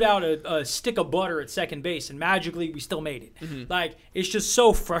just put out a stick of butter at second base and magically we still made it. Like it's just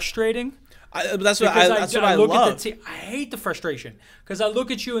so frustrating. That's what I look love. At the I hate the frustration because I look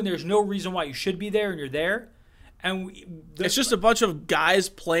at you and there's no reason why you should be there and you're there. And it's just a bunch of guys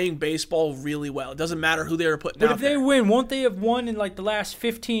playing baseball really well. It doesn't matter who they were putting out there. But if they win, won't they have won in like the last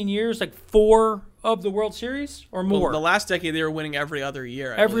 15 years, like 4 of the World Series or more? Well, the last decade they were winning every other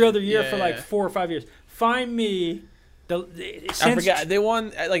year. Every other year for like 4 or 5 years. Find me I forget. They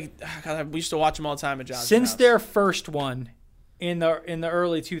won God, we used to watch them all the time at John's since house. their first one in the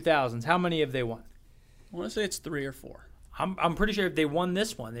early 2000s. How many have they won? I want to say it's 3 or 4. I'm pretty sure if they won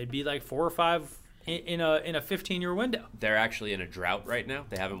this one, they'd be like 4 or 5 in a 15-year window. They're actually in a drought right now.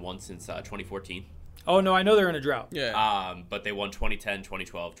 They haven't won since 2014. Oh no, I know they're in a drought. Yeah. But they won 2010,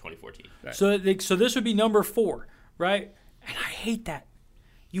 2012, 2014. Right. So this would be number 4, right? And I hate that.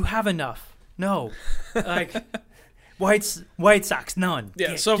 You have enough. No, like White Sox, none.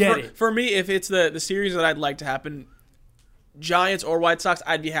 Yeah. Get For me, if it's the series that I'd like to happen, Giants or White Sox,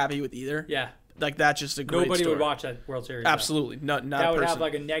 I'd be happy with either. Yeah. Like that's just a great Nobody story. would watch that World Series. Absolutely, not that a would person. have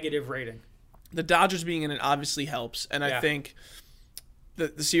like a negative rating. The Dodgers being in it obviously helps, and I think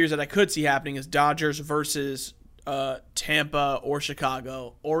the series that I could see happening is Dodgers versus Tampa or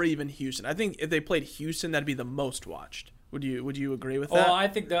Chicago or even Houston. I think if they played Houston, that'd be the most watched. Would you agree with that? Oh, I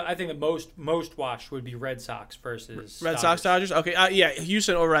think the most watched would be Red Sox versus Red Sox Dodgers. Okay, yeah,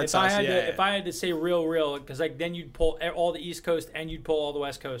 Houston or Red Sox. If I had to say real, because like then you'd pull all the East Coast and you'd pull all the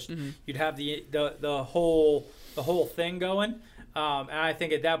West Coast. Mm-hmm. You'd have the whole thing going. And I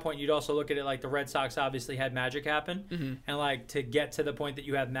think at that point you'd also look at it like the Red Sox obviously had Magic happen, Mm-hmm. and like to get to the point that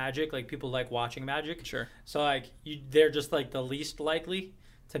you have Magic, like people like watching Magic. Sure. So like they're just like the least likely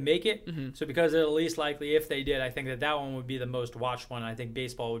to make it. Mm-hmm. So because they're the least likely, if they did, I think that one would be the most watched one. I think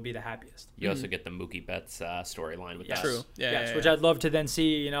baseball would be the happiest. You also get the Mookie Betts storyline with that. True. Yeah. Which I'd love to then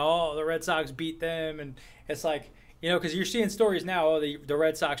see. The Red Sox beat them, and it's like because you're seeing stories now. Oh, the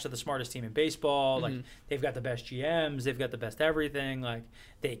Red Sox are the smartest team in baseball. Mm-hmm. Like they've got the best GMs, they've got the best everything. Like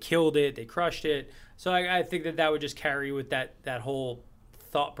they killed it, they crushed it. So I think that would just carry with that whole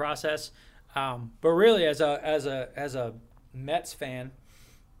thought process. But really, as a Mets fan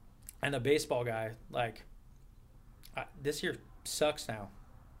and a baseball guy, like this year sucks now.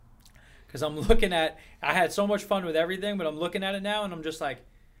 Because I'm looking at, I had so much fun with everything, but I'm looking at it now and I'm just like,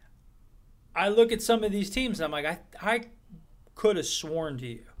 I look at some of these teams and I'm like, I could have sworn to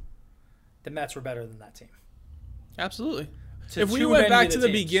you the Mets were better than that team. Absolutely. To If we too went many back of to the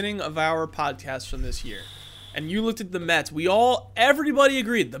the teams. beginning of our podcast from this year, and you looked at the Mets, everybody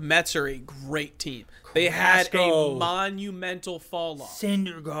agreed the Mets are a great team. They had a Carrasco. monumental fall off.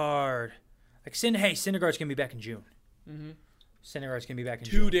 Syndergaard. Syndergaard's going to be back in June. Mm-hmm. Syndergaard's going to be back in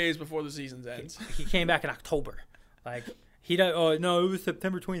 2 June. days before the season ends. He came back in October. Like, he does. Oh, no, it was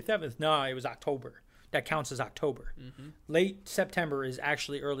September 27th. No, it was October. That counts as October. Mm-hmm. Late September is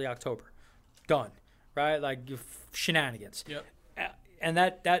actually early October. Done. Right? Like, shenanigans. Yep. And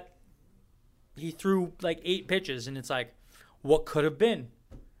that he threw like 8 pitches, and it's like, what could have been?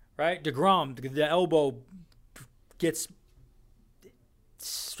 Right? DeGrom, the elbow gets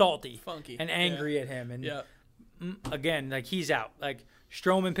salty, Funky. and angry at him. And Yep. again, like he's out. Like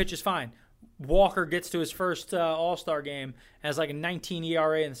Stroman pitches fine. Walker gets to his first All-Star game, has like a 19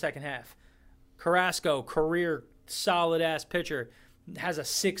 ERA in the second half. Carrasco, career solid-ass pitcher, has a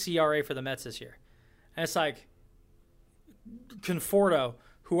 6 ERA for the Mets this year. And it's like Conforto,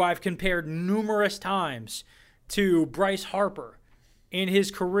 who I've compared numerous times to Bryce Harper in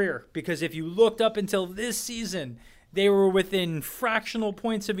his career, because if you looked up until this season, they were within fractional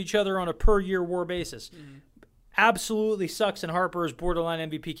points of each other on a per-year WAR basis. Mm-hmm. Absolutely sucks, and Harper is borderline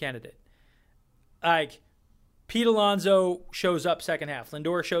MVP candidate. Like, Pete Alonso shows up second half.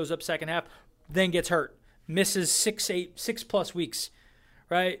 Lindor shows up second half, then gets hurt. Misses 6+ weeks,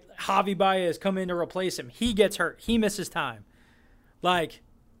 right? Javi Baez come in to replace him. He gets hurt. He misses time. Like,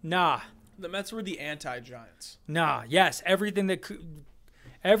 nah. The Mets were the anti-Giants. Nah. Yes, everything that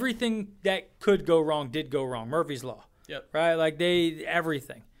could go wrong did go wrong. Murphy's Law. Yep. Right? Like,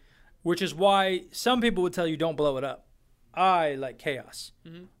 everything. Which is why some people would tell you don't blow it up. I like chaos.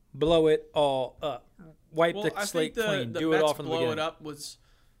 Mm-hmm. Blow it all up. Wipe the slate clean. Do it all from the beginning. Blow it up was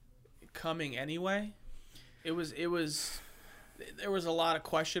coming anyway. It was. There was a lot of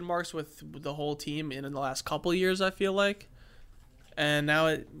question marks with the whole team in the last couple of years, I feel like, and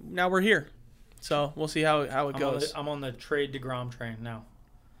now we're here. So we'll see how it goes. I'm on the trade DeGrom train now,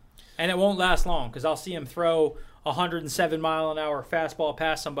 and it won't last long because I'll see him throw 107-mile-an-hour fastball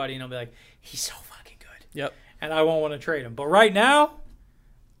past somebody, and I'll be like, he's so fucking good. Yep. And I won't want to trade him. But right now,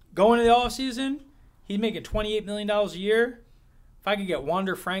 going into the offseason, he's making $28 million a year. If I could get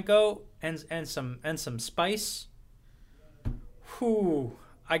Wander Franco and some spice, whew,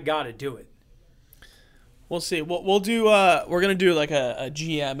 I gotta do it. We'll see. We'll do. We're gonna do like a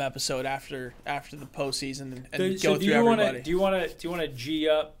GM episode after the postseason and go through everybody. Do you want to G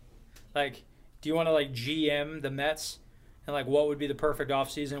up, like? Do you want to like GM the Mets and like what would be the perfect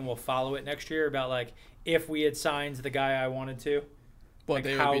offseason? We'll follow it next year about like if we had signed the guy I wanted to. What like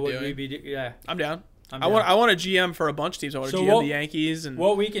they how would be would doing. we be? Yeah, I'm down. I'm I want a GM for a bunch of teams. I want to GM the Yankees and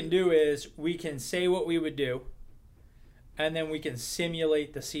what we can do is we can say what we would do, and then we can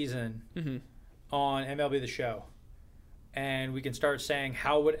simulate the season on MLB The Show, and we can start saying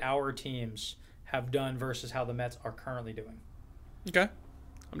how would our teams have done versus how the Mets are currently doing. Okay,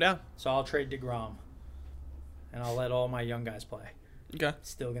 I'm down. So I'll trade DeGrom, and I'll let all my young guys play. Okay.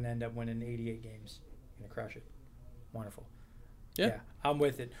 Still going to end up winning 88 games. Going to crush it. Wonderful. Yeah, I'm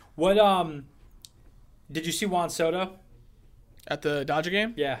with it. What did you see Juan Soto? At the Dodger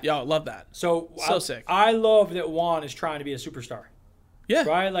game? Yeah. Yeah, I love that. So sick. I love that Juan is trying to be a superstar. Yeah.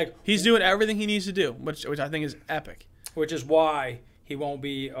 Right? Like he's doing everything he needs to do, which I think is epic. Which is why he won't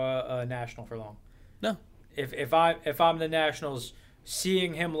be a National for long. No. If I'm the Nationals,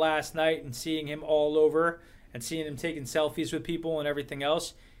 seeing him last night and seeing him all over and seeing him taking selfies with people and everything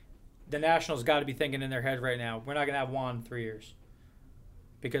else, the Nationals got to be thinking in their head right now, we're not going to have Juan in 3 years.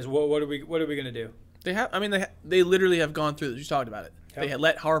 Because what are we going to do? They literally have gone through this. You talked about it. Yep. They had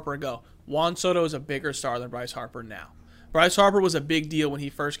let Harper go. Juan Soto is a bigger star than Bryce Harper now. Bryce Harper was a big deal when he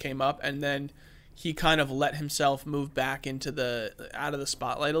first came up, and then he kind of let himself move back into out of the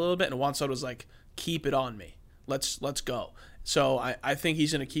spotlight a little bit, and Juan Soto was like, keep it on me. Let's go. So I think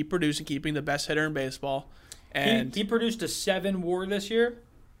he's going to keep producing, keeping the best hitter in baseball. And he produced a 7 WAR this year.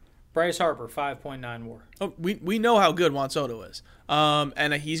 Bryce Harper, 5.9 WAR. Oh, we know how good Juan Soto is.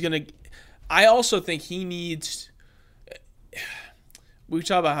 And he's going to – I also think he needs – we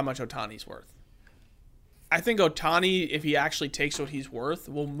talk about how much Ohtani's worth. I think Ohtani, if he actually takes what he's worth,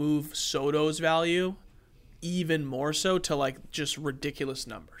 will move Soto's value even more so to like just ridiculous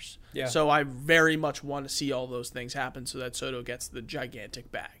numbers. Yeah. So I very much want to see all those things happen so that Soto gets the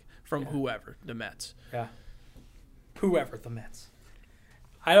gigantic bag from whoever, the Mets. Yeah. Whoever, the Mets.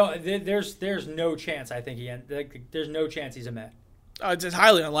 I don't. There's no chance. I think there's no chance he's a Met. It's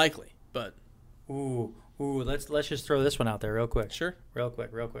highly unlikely, but Ooh. Let's just throw this one out there real quick. sure. Real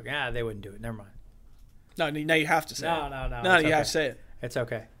quick. They wouldn't do it. Never mind. No, now you have to say it. No. No, It's you okay. have to say it. It's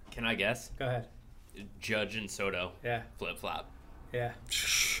okay. Can I guess? Go ahead. Judge and Soto. Yeah. Flip flop. Yeah.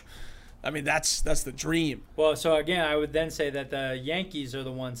 I mean, that's the dream. Well, so again, I would then say that the Yankees are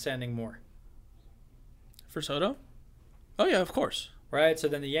the ones sending more. For Soto? Oh, yeah, of course. Right? So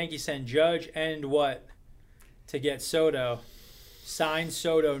then the Yankees send Judge and what to get Soto. Sign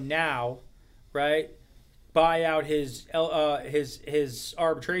Soto now, right? Buy out his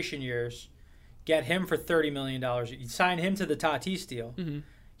arbitration years. Get him for $30 million. You sign him to the Tatis deal. Mm-hmm.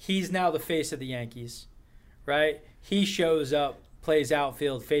 He's now the face of the Yankees, right? He shows up, plays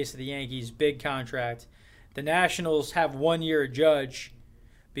outfield, face of the Yankees, big contract. The Nationals have 1 year of Judge.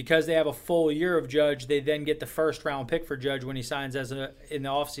 Because they have a full year of Judge, they then get the first-round pick for Judge when he signs in the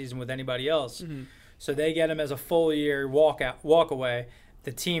offseason with anybody else. Mm-hmm. So they get him as a full year walk away.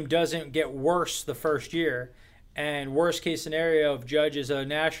 The team doesn't get worse the first year. And worst case scenario, if Judge is a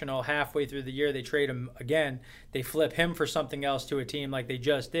National halfway through the year, they trade him again. They flip him for something else to a team like they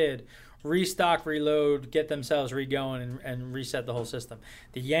just did. Restock, reload, get themselves re-going, and reset the whole system.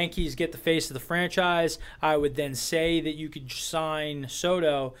 The Yankees get the face of the franchise. I would then say that you could sign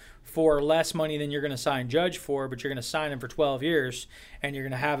Soto for less money than you're going to sign Judge for, but you're going to sign him for 12 years, and you're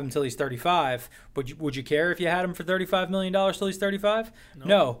going to have him till he's 35. But would you care if you had him for $35 million till he's 35?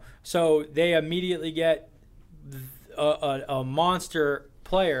 No. So they immediately get a monster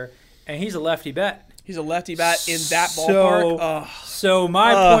player, and he's a lefty bat. He's a lefty bat in that ballpark. So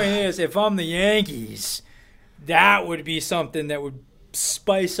my point is, if I'm the Yankees, that would be something that would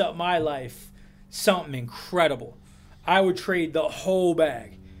spice up my life, something incredible. I would trade the whole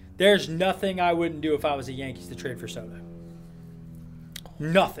bag. There's nothing I wouldn't do if I was the Yankees to trade for Soto.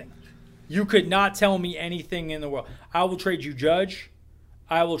 Nothing. You could not tell me anything in the world. I will trade you Judge.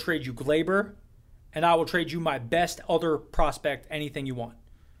 I will trade you Glaber. And I will trade you my best other prospect, anything you want,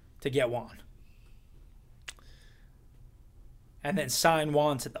 to get Juan. And then sign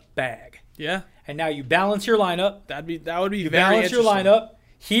Juan to the bag. Yeah. And now you balance your lineup. That would be You very balance your interesting. lineup.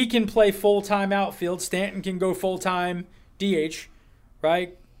 He can play full-time outfield. Stanton can go full-time DH,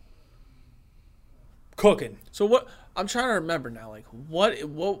 right? Cooking. So what? I'm trying to remember now. Like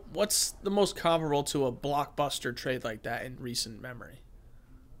what's the most comparable to a blockbuster trade like that in recent memory?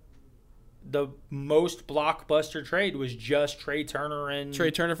 The most blockbuster trade was just Trey Turner and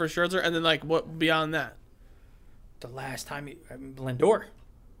Trey Turner for Scherzer, and then like what beyond that? the last time Lindor.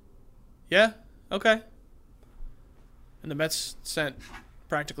 Yeah. Okay. And the Mets sent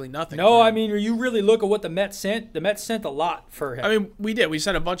practically nothing. No, for I him. mean, you really look at what the Mets sent. The Mets sent a lot for him. I mean, we did. We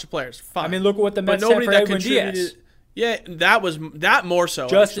sent a bunch of players. Fine. I mean, look at what the but Mets sent nobody for that Edwin contributed. Diaz. Yeah, that more so.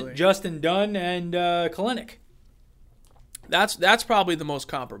 Actually. Justin Dunn and Kalinick. That's probably the most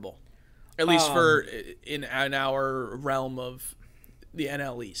comparable, at least for in our realm of the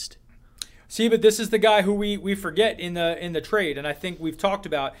NL East. See, but this is the guy who we forget in the trade, and I think we've talked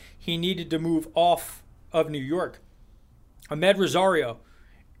about he needed to move off of New York. Ahmed Rosario,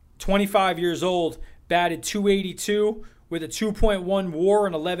 25 years old, batted .282 with a 2.1 WAR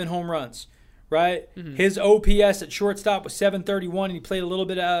and 11 home runs. Right, His OPS at shortstop was .731, and he played a little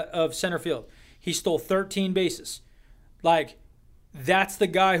bit of center field. He stole 13 bases. Like, that's the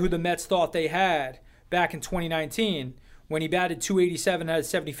guy who the Mets thought they had back in 2019 when he batted .287 and had a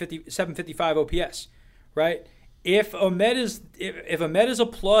 755 OPS, right? If Ahmed is a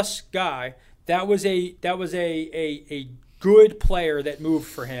plus guy, that was a good player that moved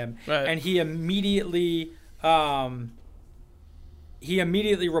for him, right. And he immediately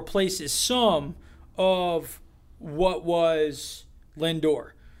replaces some of what was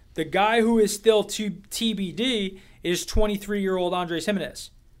Lindor. The guy who is still TBD is 23-year-old Andres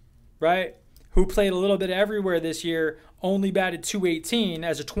Gimenez, right? Who played a little bit everywhere this year, only batted .218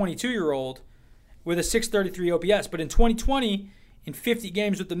 as a 22-year-old with a .633 OPS. But in 2020, in 50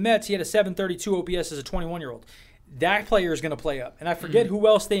 games with the Mets, he had a .732 OPS as a 21-year-old. That player is going to play up. And I forget who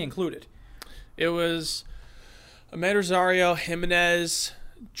else they included. It was Amed Rosario, Jimenez,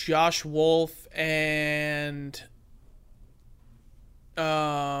 Josh Wolf, and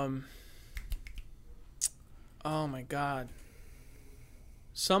oh my God.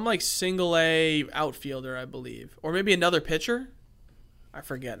 Some like single A outfielder, I believe. Or maybe another pitcher? I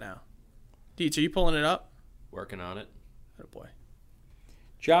forget now. Deets, are you pulling it up? Working on it. Oh boy.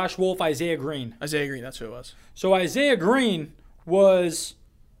 Josh Wolf, Isaiah Green. Isaiah Green, that's who it was. So Isaiah Green was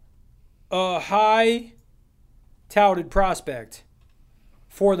a high-touted prospect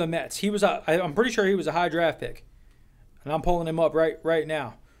for the Mets. I'm pretty sure he was a high draft pick. And I'm pulling him up right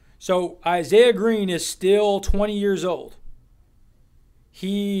now. So Isaiah Green is still 20 years old.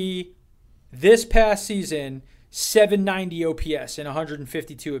 This past season, 790 OPS in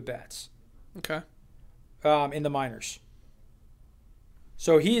 152 at-bats. Okay. In the minors.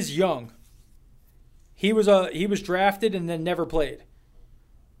 So he is young. He was drafted and then never played.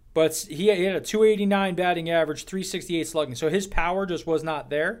 But he had a 289 batting average, 368 slugging. So his power just was not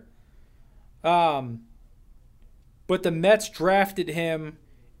there. But the Mets drafted him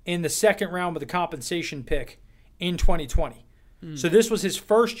in the second round with a compensation pick in 2020. So this was his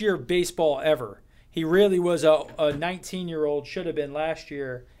first year of baseball ever. He really was a 19-year-old, should have been last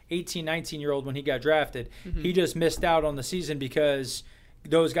year, 18, 19-year-old when he got drafted. He just missed out on the season because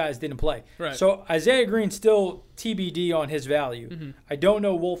those guys didn't play. Right. So Isaiah Green's still TBD on his value. I don't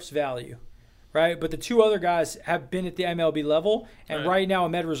know Wolf's value, right? But the two other guys have been at the MLB level, and right now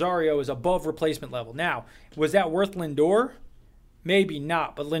Amed Rosario is above replacement level. Now, was that worth Lindor? Maybe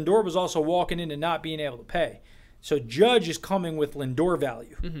not, but Lindor was also walking in and not being able to pay. So Judge is coming with Lindor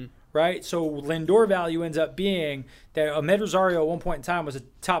value, right? So Lindor value ends up being that Amed Rosario at one point in time was a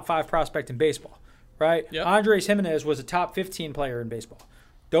top 5 prospect in baseball, right? Yep. Andres Gimenez was a top 15 player in baseball.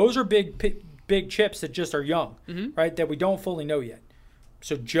 Those are big chips that just are young, right, that we don't fully know yet.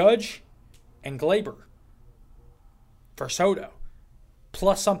 So Judge and Gleyber for Soto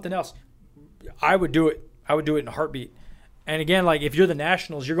plus something else. I would do it. I would do it in a heartbeat. And again, like if you're the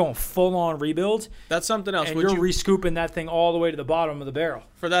Nationals, you're going full-on rebuild. That's something else. And you're re-scooping that thing all the way to the bottom of the barrel.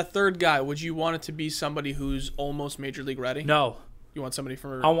 For that third guy, would you want it to be somebody who's almost major league ready? No. You want somebody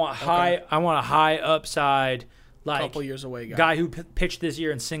from? I want I want a high upside, like couple years away guy who pitched this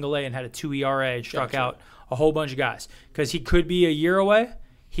year in Single A and had a 2 ERA and struck out a whole bunch of guys. Because he could be a year away,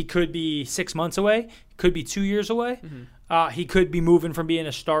 he could be 6 months away, he could be 2 years away. He could be moving from being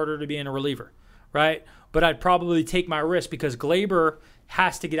a starter to being a reliever, right? But I'd probably take my risk because Gleyber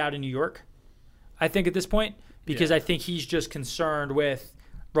has to get out of New York, I think, at this point, because I think he's just concerned with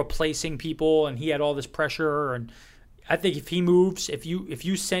replacing people, and he had all this pressure. And I think if he moves, if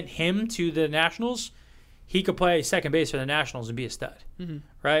you sent him to the Nationals, he could play second base for the Nationals and be a stud,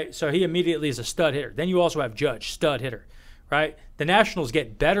 right? So he immediately is a stud hitter. Then you also have Judge, stud hitter, right? The Nationals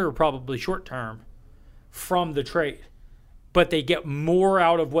get better probably short term from the trade, but they get more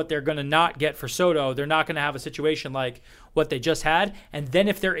out of what they're going to not get for Soto. They're not going to have a situation like what they just had. And then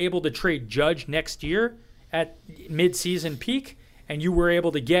if they're able to trade Judge next year at mid-season peak, and you were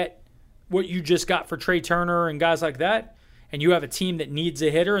able to get what you just got for Trey Turner and guys like that, and you have a team that needs a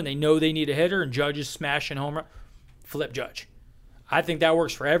hitter and they know they need a hitter and Judge is smashing home run, flip Judge. I think that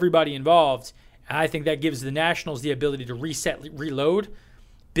works for everybody involved. And I think that gives the Nationals the ability to reset, reload,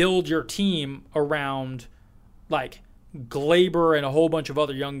 build your team around like Gleyber and a whole bunch of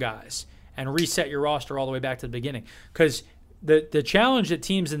other young guys and reset your roster all the way back to the beginning. Because the challenge that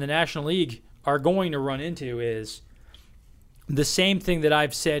teams in the National League are going to run into is the same thing that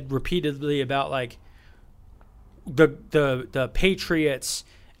I've said repeatedly about like the Patriots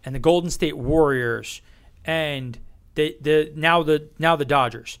and the Golden State Warriors and now the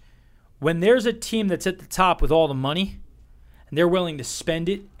Dodgers. When there's a team that's at the top with all the money and they're willing to spend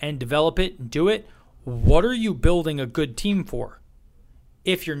it and develop it and do it, what are you building a good team for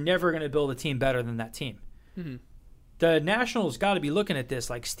if you're never going to build a team better than that team? The Nationals got to be looking at this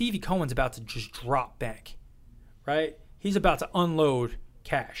like Stevie Cohen's about to just drop bank, right? He's about to unload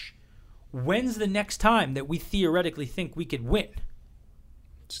cash. When's the next time that we theoretically think we could win?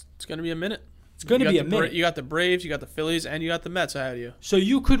 It's going to be a minute. It's going to be a minute. You got the Braves, you got the Phillies, and you got the Mets ahead of you. So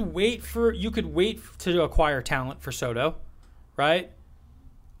you could wait to acquire talent for Soto, right?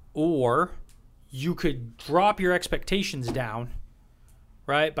 Or you could drop your expectations down,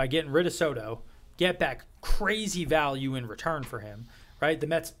 right, by getting rid of Soto, get back crazy value in return for him, right? The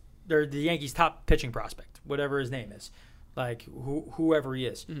Mets, they're the Yankees' top pitching prospect, whatever his name is, like whoever he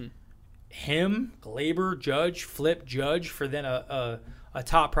is. Mm-hmm. Him, Glaber, Judge, flip Judge for then a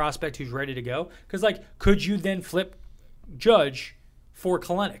top prospect who's ready to go. Because, like, could you then flip Judge for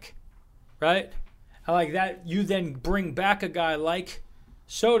Kelenic, right? I like that. You then bring back a guy like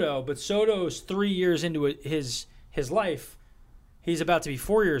Soto, but Soto's 3 years into his life. He's about to be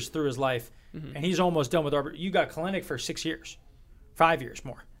 4 years through his life, and he's almost done with Arbor. You got Kelenic for 6 years, 5 years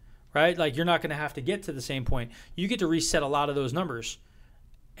more, right? Like, you're not going to have to get to the same point. You get to reset a lot of those numbers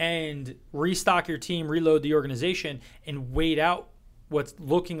and restock your team, reload the organization, and wait out what's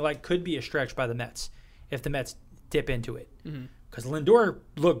looking like could be a stretch by the Mets if the Mets dip into it. Because Lindor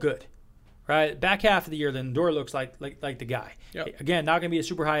looked good, right? Back half of the year, Lindor looks like the guy. Yep. Again, not going to be a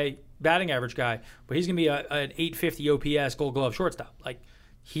super high batting average guy, but he's going to be an 850 OPS Gold Glove shortstop. Like,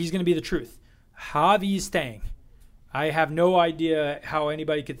 he's going to be the truth. Javi's staying. I have no idea how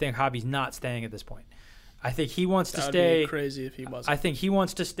anybody could think Javi's not staying at this point. I think he wants to stay. Be crazy if he wasn't. I think he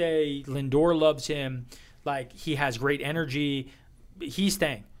wants to stay. Lindor loves him. Like, he has great energy. He's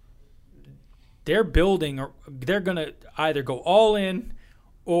staying. They're building, or they're going to either go all in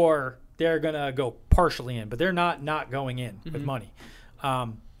or they're going to go partially in, but they're not going in with money.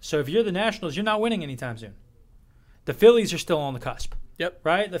 So if you're the Nationals, you're not winning anytime soon. The Phillies are still on the cusp. Yep.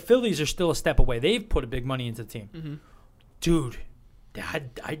 Right? The Phillies are still a step away. They've put a big money into the team. Dude,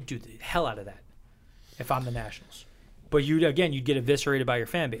 I'd do the hell out of that if I'm the Nationals. But you'd get eviscerated by your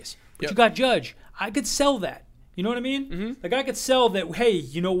fan base. But you got Judge. I could sell that. You know what I mean? Like, I could sell that, hey,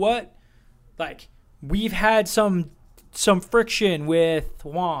 you know what? Like, we've had some friction with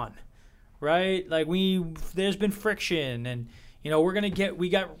Juan, right? Like, there's been friction, and, you know, we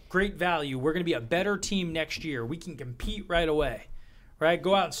got great value. We're going to be a better team next year. We can compete right away, right?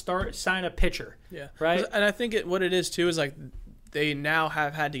 Go out and sign a pitcher. Yeah. Right? And I think what it is, too, is, like, they now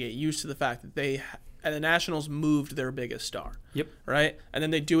have had to get used to the fact that the Nationals moved their biggest star. Yep. Right? And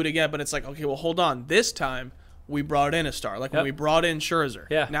then they do it again, but it's like, okay, well, hold on. This time, we brought in a star. Like, when we brought in Scherzer.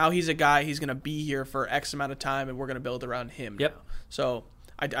 Yeah. Now he's a guy, he's going to be here for X amount of time, and we're going to build around him now. So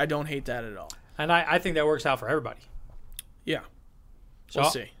I don't hate that at all. And I think that works out for everybody. Yeah. So We'll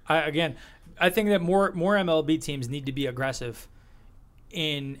see. I think that more MLB teams need to be aggressive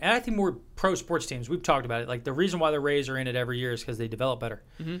and I think more pro sports teams. We've talked about it. Like, the reason why the Rays are in it every year is because they develop better.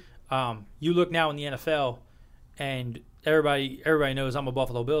 You look now in the NFL, and everybody knows I'm a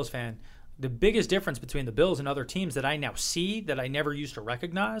Buffalo Bills fan. The biggest difference between the Bills and other teams that I now see that I never used to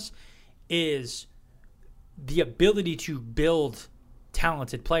recognize is the ability to build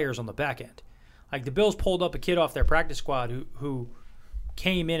talented players on the back end. Like, the Bills pulled up a kid off their practice squad who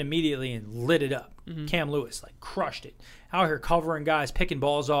came in immediately and lit it up. Cam Lewis, like, crushed it. Out here covering guys, picking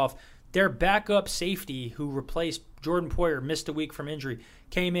balls off. Their backup safety, who replaced Jordan Poyer, missed a week from injury,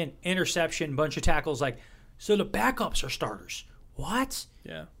 came in, interception, bunch of tackles. Like, so the backups are starters. What?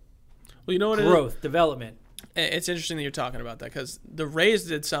 Yeah. Well, you know what Growth, development. It's interesting that you're talking about that, because the Rays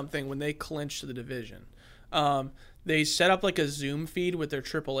did something when they clinched the division. They set up, like, a Zoom feed with their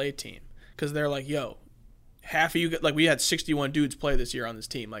AAA team, because they're like, yo, half of you, like, we had 61 dudes play this year on this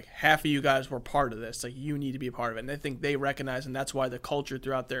team. Like, half of you guys were part of this. Like, you need to be a part of it. And I think they recognize, and that's why the culture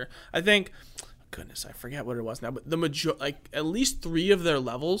throughout there, I think, goodness, I forget what it was now, but at least 3 of their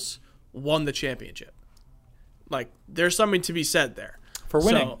levels won the championship. Like, there's something to be said there. For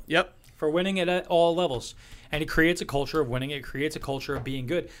winning. So, yep. For winning it at all levels. And it creates a culture of winning. It creates a culture of being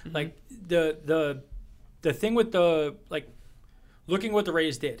good. Like, the thing with looking what the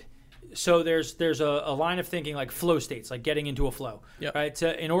Rays did. So there's a line of thinking, like flow states, like getting into a flow, right?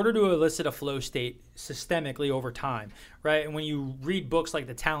 In order to elicit a flow state systemically over time, right? And when you read books like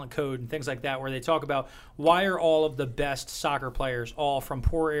The Talent Code and things like that, where they talk about why are all of the best soccer players all from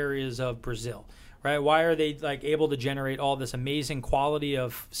poor areas of Brazil, right? Why are they, like, able to generate all this amazing quality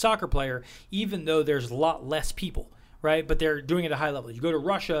of soccer player, even though there's a lot less people? Right, but they're doing it at a high level. You go to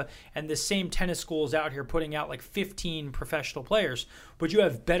Russia, and the same tennis school is out here putting out like 15 professional players, but you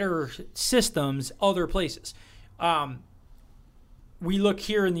have better systems other places. We look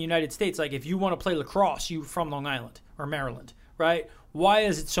here in the United States, like, if you want to play lacrosse, you from Long Island or Maryland, right? Why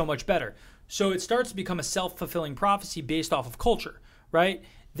is it so much better? So it starts to become a self-fulfilling prophecy based off of culture, right?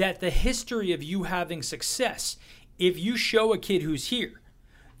 That the history of you having success, if you show a kid who's here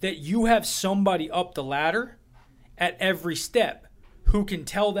that you have somebody up the ladder at every step who can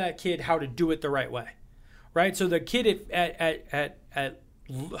tell that kid how to do it the right way, right? So the kid at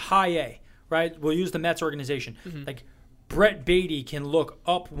high A, right? We'll use the Mets organization. Like, Brett Beatty can look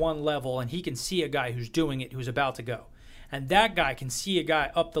up one level and he can see a guy who's doing it, who's about to go. And that guy can see a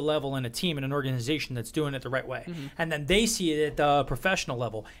guy up the level in a team, in an organization that's doing it the right way. And then they see it at the professional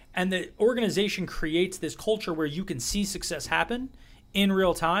level. And the organization creates this culture where you can see success happen in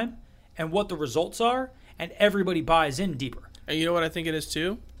real time and what the results are, and everybody buys in deeper. And you know what I think it is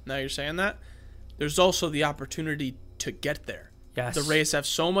too? Now you're saying that. There's also the opportunity to get there. Yes. The Rays have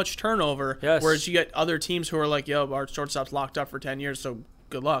so much turnover, Yes. whereas you get other teams who are like, yo, our shortstop's locked up for 10 years, so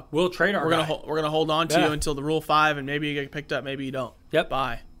good luck. We'll trade our guy. We're gonna hold on to Yeah. you until the Rule 5, and maybe you get picked up, maybe you don't. Yep.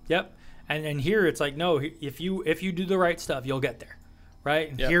 Bye. Yep. And here it's like, no, if you do the right stuff, you'll get there. Right?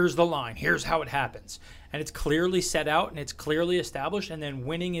 And Yep. here's the line. Here's how it happens. And it's clearly set out and it's clearly established, and then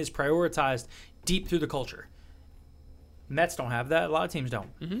winning is prioritized deep through the culture. Mets don't have that. A lot of teams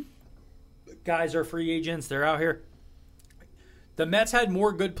don't. Guys are free agents. They're out here. The Mets had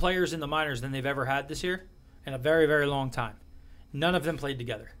more good players in the minors than they've ever had this year in a very, very long time. None of them played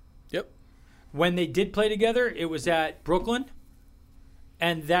together. Yep. When they did play together, it was at Brooklyn,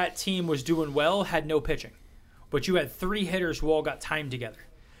 and that team was doing well, had no pitching. But you had 3 hitters who all got time together.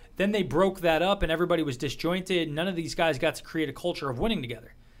 Then they broke that up, and everybody was disjointed. None of these guys got to create a culture of winning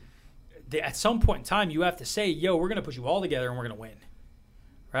together. At some point in time, you have to say, yo, we're going to put you all together, and we're going to win.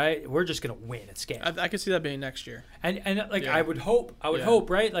 Right? We're just going to win at scale. I could see that being next year. And like, Yeah. I would hope,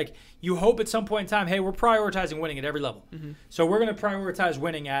 right? Like, you hope at some point in time, hey, we're prioritizing winning at every level. So we're going to prioritize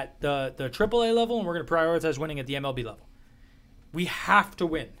winning at the AAA level, and we're going to prioritize winning at the MLB level. We have to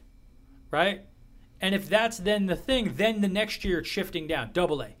win, right? And if that's then the thing, then the next year it's shifting down,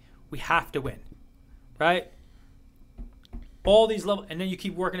 AA. We have to win, right? All these levels, and then you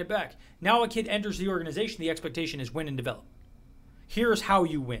keep working it back. Now a kid enters the organization, the expectation is win and develop. Here's how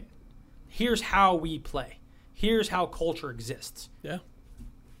you win. Here's how we play. Here's how culture exists. Yeah.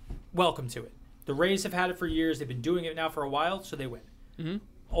 Welcome to it. The Rays have had it for years. They've been doing it now for a while, so they win.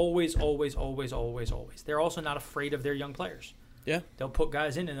 Always, always, always, always, always. They're also not afraid of their young players. Yeah. They'll put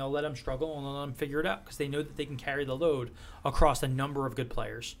guys in and they'll let them struggle and they'll let them figure it out because they know that they can carry the load across a number of good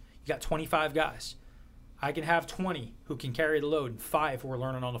players. You got 25 guys. I can have 20 who can carry the load and 5 who are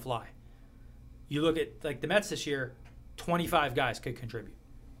learning on the fly. You look at like the Mets this year, 25 guys could contribute.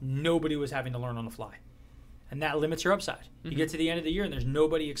 Nobody was having to learn on the fly. And that limits your upside. You get to the end of the year and there's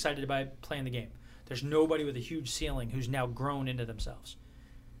nobody excited about playing the game. There's nobody with a huge ceiling who's now grown into themselves.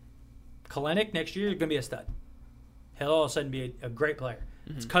 Kalenic next year is going to be a stud. He'll all of a sudden be a great player.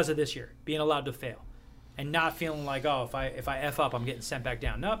 It's because of this year, being allowed to fail. And not feeling like, oh, if I F up, I'm getting sent back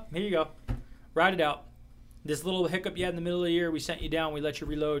down. Nope, here you go. Ride it out. This little hiccup you had in the middle of the year, we sent you down, we let you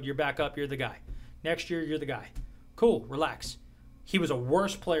reload, you're back up, you're the guy. Next year, you're the guy. Cool, relax. He was a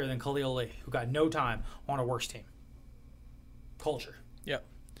worse player than Khalil Lee, who got no time on a worse team. Culture. Yep.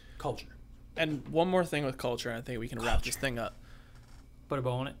 Culture. And one more thing with culture, and I think we can wrap this thing up. Put a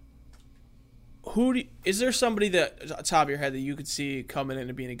bow on it. Is there somebody that, at the top of your head, that you could see coming in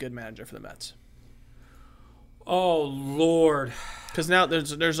and being a good manager for the Mets? Oh, Lord. Because now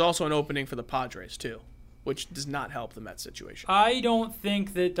there's also an opening for the Padres, too, which does not help the Mets situation. I don't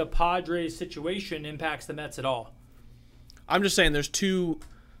think that the Padres situation impacts the Mets at all. I'm just saying there's two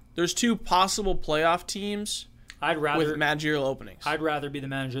possible playoff teams with managerial openings. I'd rather be the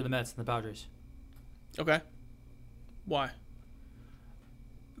manager of the Mets than the Padres. Okay. Why?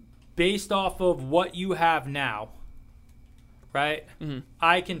 Based off of what you have now, right?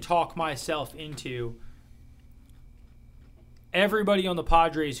 I can talk myself into everybody on the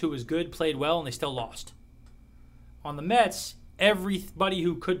Padres who was good played well and they still lost. On the Mets, everybody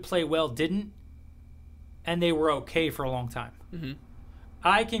who could play well didn't, and they were okay for a long time.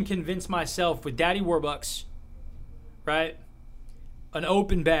 I can convince myself with Daddy Warbucks, right, an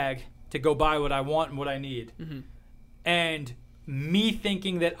open bag to go buy what I want and what I need, and me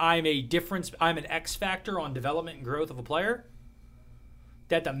thinking that I'm an X factor on development and growth of a player,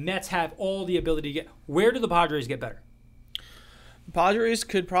 that the Mets have all the ability to get. Where do the Padres get better? The Padres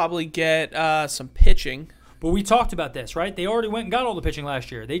could probably get some pitching. But we talked about this, right? They already went and got all the pitching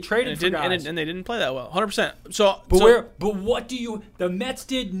last year. They traded for guys. And they didn't play that well, 100%. But what do you... The Mets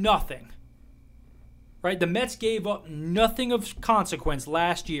did nothing, right? The Mets gave up nothing of consequence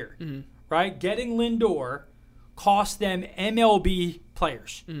last year, right? Getting Lindor cost them MLB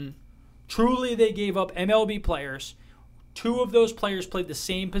players. Truly, they gave up MLB players. 2 of those players played the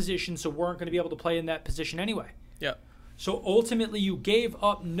same position, so weren't going to be able to play in that position anyway. Yep. So ultimately, you gave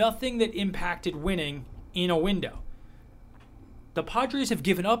up nothing that impacted winning in a window. The Padres have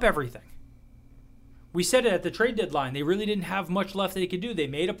given up everything. We said it at the trade deadline. They really didn't have much left they could do. They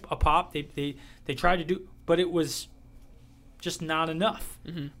made a pop. They tried to do, but it was just not enough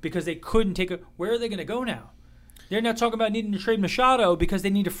because they couldn't take it. Where are they going to go now? They're not talking about needing to trade Machado because they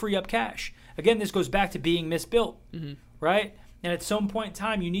need to free up cash. Again, this goes back to being misbuilt. right? And at some point in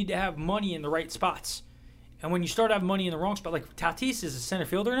time, you need to have money in the right spots. And when you start having money in the wrong spot, like Tatis is a center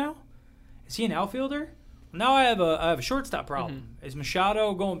fielder now. Is he an outfielder? Now I have a shortstop problem. Is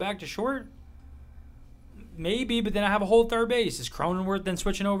Machado going back to short? Maybe, but then I have a whole third base. Is Cronenworth then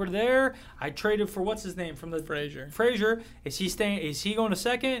switching over to there? I traded for what's his name from the Frazier. Is he staying? Is he going to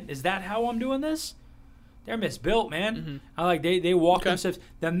second? Is that how I'm doing this? They're misbuilt, man. I like they walk themselves.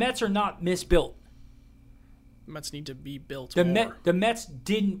 The Mets are not misbuilt. Mets need to be built more. The Mets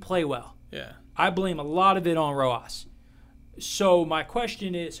didn't play well. Yeah. I blame a lot of it on Rojas. So my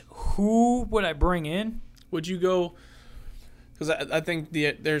question is, who would I bring in? Would you go? Because I think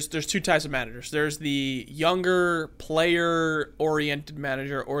there's two types of managers. There's the younger player-oriented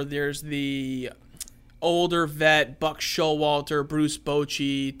manager, or there's the older vet Buck Showalter, Bruce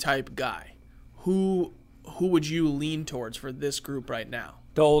Bochy type guy. Who would you lean towards for this group right now?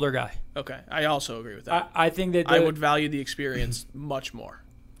 The older guy. Okay, I also agree with that. I think that I would value the experience much more.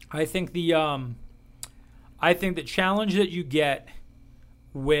 I think the challenge that you get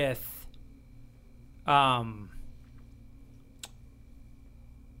with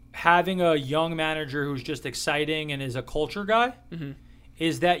having a young manager who's just exciting and is a culture guy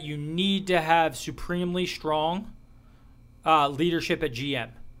is that you need to have supremely strong leadership at GM.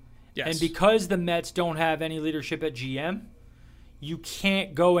 Yes. And because the Mets don't have any leadership at GM, you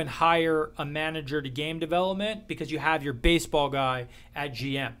can't go and hire a manager to game development because you have your baseball guy at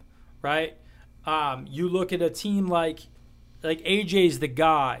GM, right? You look at a team like AJ's the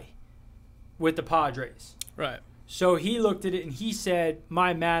guy with the Padres. Right. So he looked at it and he said,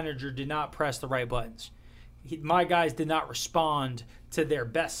 my manager did not press the right buttons. My guys did not respond to their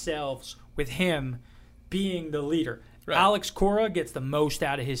best selves with him being the leader. Right. Alex Cora gets the most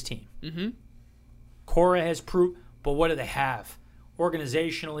out of his team. Cora has proved, but what do they have?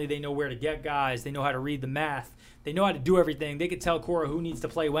 Organizationally, they know where to get guys. They know how to read the math. They know how to do everything. They could tell Cora who needs to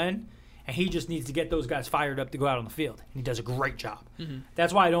play when, and he just needs to get those guys fired up to go out on the field. And he does a great job.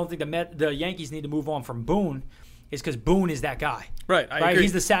 That's why I don't think the Yankees need to move on from Boone, is because Boone is that guy. Right, I agree.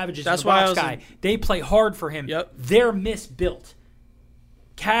 He's the Savages That's in the why box guy. They play hard for him. Yep. They're misbuilt.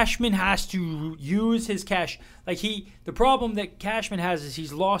 Cashman has to use his cash. The problem that Cashman has is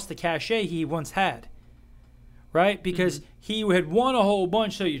he's lost the cachet he once had. Right? Because he had won a whole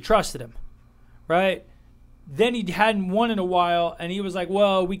bunch, so you trusted him. Right? Then he hadn't won in a while, and he was like,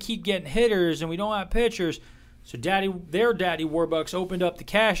 well, we keep getting hitters, and we don't have pitchers. So their daddy Warbucks opened up the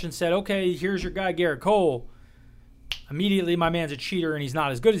cash and said, okay, here's your guy, Garrett Cole. Immediately, my man's a cheater, and he's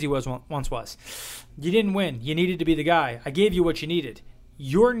not as good as he once was. You didn't win. You needed to be the guy. I gave you what you needed.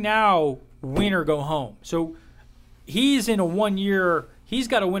 You're now win or go home. So he's in a 1 year. He's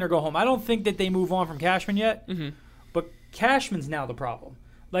got a win or go home. I don't think that they move on from Cashman yet, but Cashman's now the problem.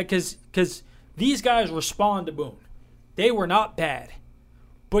 Because these guys respond to Boone. They were not bad,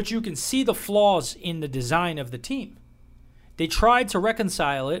 but you can see the flaws in the design of the team. They tried to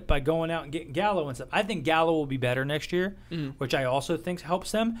reconcile it by going out and getting Gallo and stuff. I think Gallo will be better next year, which I also think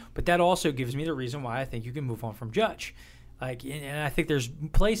helps them, but that also gives me the reason why I think you can move on from Judge. And I think there's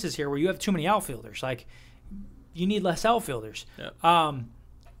places here where you have too many outfielders. You need less outfielders. Yep.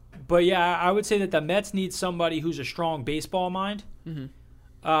 But yeah, I would say that the Mets need somebody who's a strong baseball mind.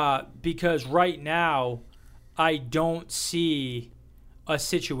 Because right now, I don't see a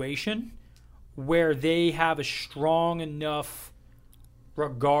situation where they have a strong enough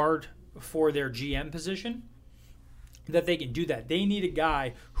regard for their GM position that they can do that. They need a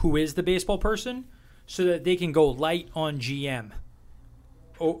guy who is the baseball person so that they can go light on GM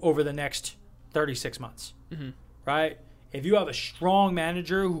over the next 36 months. Right? If you have a strong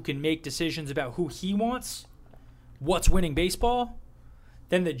manager who can make decisions about who he wants, what's winning baseball,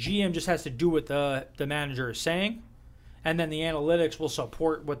 then the GM just has to do what the manager is saying, and then the analytics will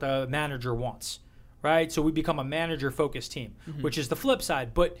support what the manager wants, right? So we become a manager-focused team, which is the flip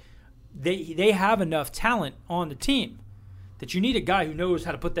side. But they have enough talent on the team that you need a guy who knows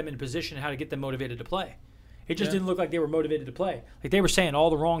how to put them in position and how to get them motivated to play. It just didn't look like they were motivated to play. They were saying all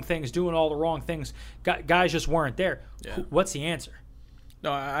the wrong things, doing all the wrong things. Guys just weren't there. Yeah. What's the answer?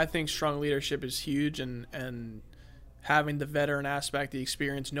 No, I think strong leadership is huge, and having the veteran aspect, the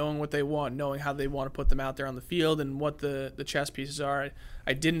experience, knowing what they want, knowing how they want to put them out there on the field and what the chess pieces are.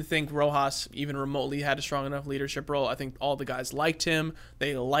 I didn't think Rojas even remotely had a strong enough leadership role. I think all the guys liked him.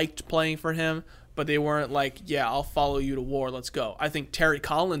 They liked playing for him, but they weren't like, yeah, I'll follow you to war. Let's go. I think Terry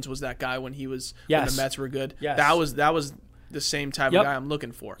Collins was that guy when when the Mets were good. Yes. That was the same type of guy I'm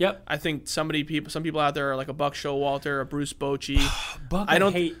looking for. Yep. I think some people out there are like a Buck Showalter, a Bruce Bochy. Buck,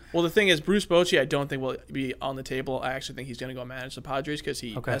 Well, the thing is, Bruce Bochy, I don't think will be on the table. I actually think he's going to go manage the Padres because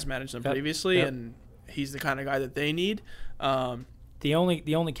he has managed them previously, and he's the kind of guy that they need. The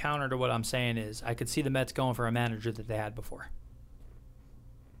only counter to what I'm saying is I could see the Mets going for a manager that they had before.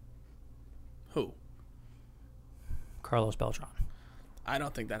 Who? Carlos Beltran. I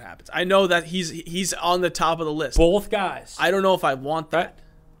don't think that happens. I know that he's on the top of the list. Both guys. I don't know if I want that.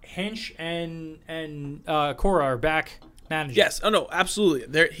 Hinch and Cora are back managers. Yes. Oh no,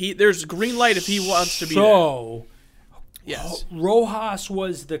 absolutely. There's green light if he wants to be there. So, yes. Rojas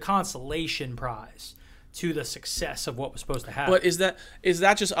was the consolation prize to the success of what was supposed to happen. But is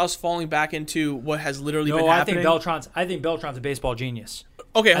that just us falling back into what has literally been No, happening? I think Beltran's a baseball genius.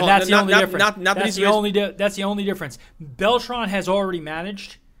 Okay, And that's the only difference. That's the only difference. Beltran has already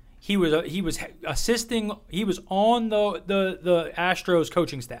managed. He was assisting. He was on the Astros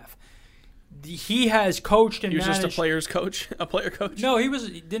coaching staff. He has coached and He was managed. just a player's coach, a player coach. No, he was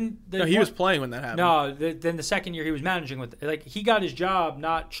didn't. No, he was playing when that happened. No, then the second year he was managing with. Like he got his job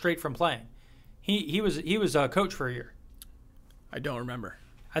not straight from playing. He was a coach for a year. I don't remember.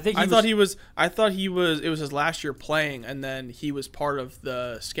 I thought he was. It was his last year playing, and then he was part of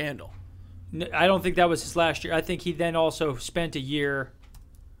the scandal. I don't think that was his last year. I think he then also spent a year.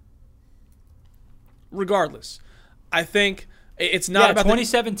 Regardless, I think it's not about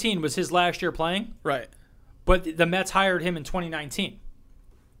 2017 was his last year playing, right. but the Mets hired him in 2019.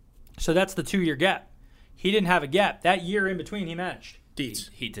 So that's the 2-year gap. He didn't have a gap. That year in between, he managed.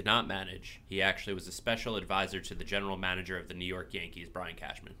 He did not manage. He actually was a special advisor to the general manager of the New York Yankees, Brian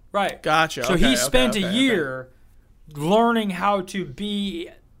Cashman. Right. Gotcha. So he spent a year learning how to be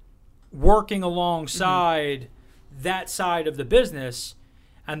working alongside that side of the business,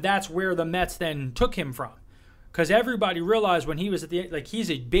 and that's where the Mets then took him from. Because everybody realized when he was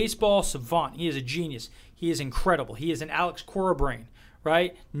he's a baseball savant. He is a genius. He is incredible. He is an Alex Cora brain,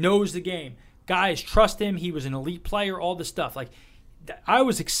 right? Knows the game. Guys trust him. He was an elite player, all this stuff. I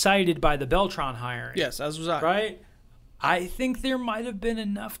was excited by the Beltran hiring. Yes, as was I. Right? I think there might have been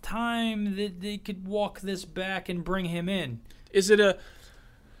enough time that they could walk this back and bring him in.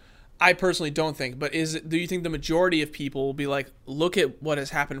 I personally don't think, but do you think the majority of people will be like, look at what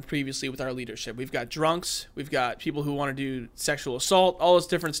has happened previously with our leadership? We've got drunks, we've got people who want to do sexual assault, all this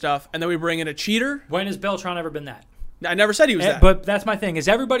different stuff, and then we bring in a cheater? When has Beltran ever been that? I never said he was that. But that's my thing, is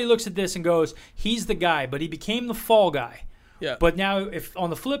everybody looks at this and goes, he's the guy, but he became the fall guy. Yeah. But now, if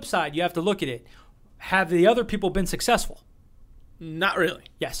on the flip side, you have to look at it. Have the other people been successful? Not really.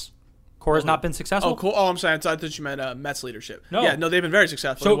 Yes. Cora's not been successful? Oh, cool. Oh, I'm sorry. I thought you meant Mets leadership. No. Yeah, no, they've been very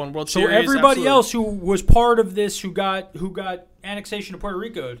successful. They won World Series. So everybody absolutely. else who was part of this, who got annexation of Puerto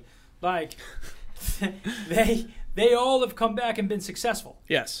Rico, they all have come back and been successful.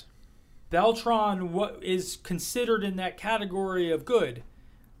 Yes. Beltran is considered in that category of good.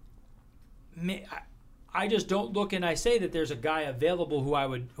 I just don't look and I say that there's a guy available who I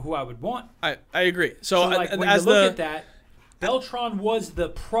would want. I agree. So when you look at that, Beltran was the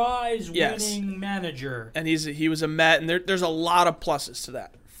prize-winning manager, and he was a Met, and there's a lot of pluses to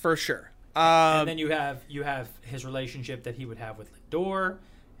that for sure. And then you have his relationship that he would have with Lindor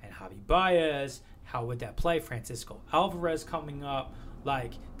and Javi Baez. How would that play? Francisco Alvarez coming up.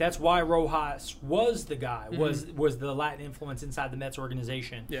 That's why Rojas was the guy, was the Latin influence inside the Mets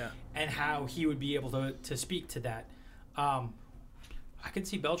organization. Yeah. And how he would be able to speak to that. I could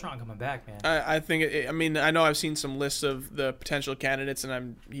see Beltran coming back, man. I think, I know I've seen some lists of the potential candidates,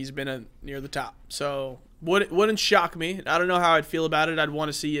 and he's been near the top. So wouldn't shock me. I don't know how I'd feel about it. I'd want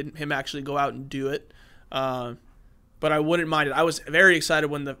to see him actually go out and do it. But I wouldn't mind it. I was very excited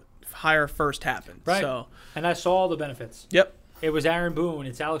when the hire first happened. Right. So. And I saw all the benefits. Yep. It was Aaron Boone.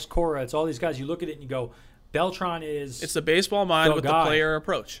 It's Alex Cora. It's all these guys. You look at it and you go, Beltran is... It's the baseball mind with guy. the player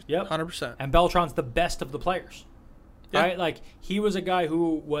approach. Yep. 100%. And Beltran's the best of the players. Yeah. Right? He was a guy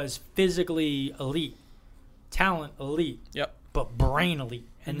who was physically elite, talent elite, yep, but brain elite.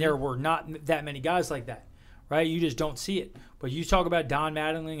 And there were not that many guys like that. Right? You just don't see it. But you talk about Don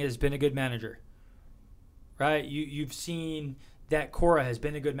Mattingly has been a good manager. Right? You've seen... that Cora has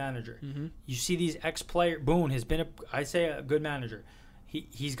been a good manager. Mm-hmm. You see these ex-player, Boone has been, a good manager.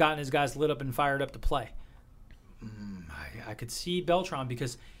 He's gotten his guys lit up and fired up to play. I could see Beltran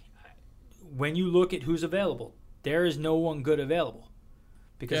because when you look at who's available, there is no one good available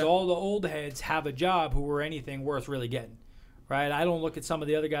because all the old heads have a job who are anything worth really getting, right? I don't look at some of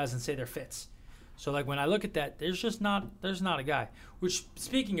the other guys and say they're fits. So when I look at that, there's not a guy. Which,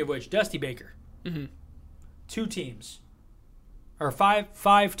 speaking of which, Dusty Baker, 2 teams. Or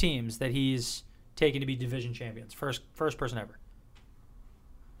five teams that he's taken to be division champions. First person ever.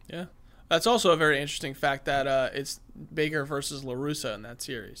 Yeah. That's also a very interesting fact that it's Baker versus La Russa in that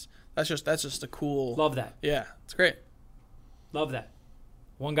series. That's just a cool... Love that. Yeah, it's great. Love that.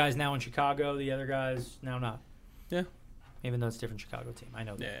 One guy's now in Chicago. The other guy's now not. Yeah. Even though it's a different Chicago team. I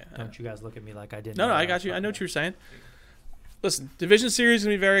know that. Yeah. Don't you guys look at me like I didn't. No, I got you. I know what you were saying. Listen, Division Series is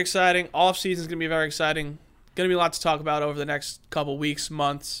going to be very exciting. Off-season is going to be very exciting. Going to be a lot to talk about over the next couple weeks,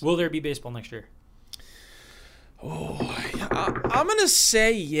 months. Will there be baseball next year? I'm going to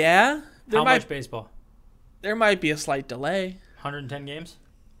say yeah. How much baseball? There might be a slight delay. 110 games?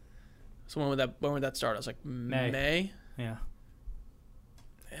 So when would that start? I was like, May? Yeah.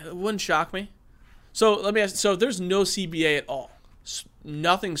 It wouldn't shock me. So let me ask. So if there's no CBA at all,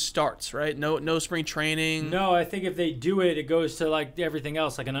 nothing starts, right? No spring training. No, I think if they do it, it goes to like everything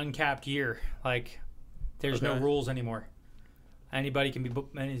else, like an uncapped year. Like there's no rules anymore. Anybody can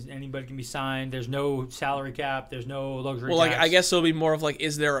be signed. There's no salary cap. There's no luxury. Well, like tax. I guess it'll be more of like,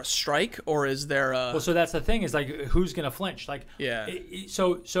 is there a strike or is there a? Well, so that's the thing is like, who's gonna flinch? Like, yeah.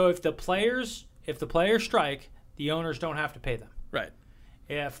 So if the players strike, the owners don't have to pay them. Right.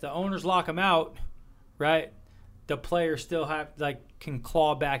 If the owners lock them out, right, the players still can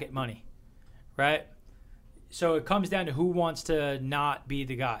claw back at money, right? So it comes down to who wants to not be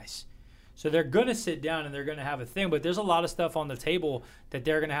the guys. So they're going to sit down and they're going to have a thing, but there's a lot of stuff on the table that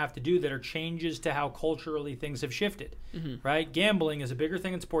they're going to have to do that are changes to how culturally things have shifted, right? Gambling is a bigger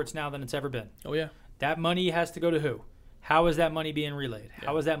thing in sports now than it's ever been. Oh, yeah. That money has to go to who? How is that money being relayed?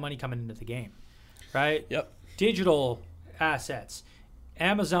 How is that money coming into the game, right? Yep. Digital assets.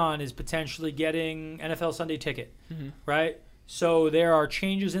 Amazon is potentially getting NFL Sunday Ticket, right? So there are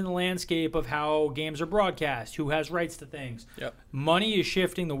changes in the landscape of how games are broadcast, who has rights to things. Yep. Money is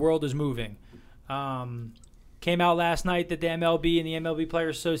shifting. The world is moving. Came out last night that the MLB and the MLB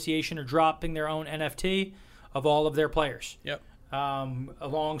Players Association are dropping their own NFT of all of their players. Yep.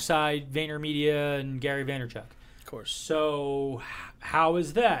 Alongside VaynerMedia and Gary Vaynerchuk. Of course. So how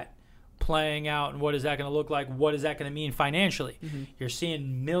is that playing out, and what is that going to look like? What is that going to mean financially? You're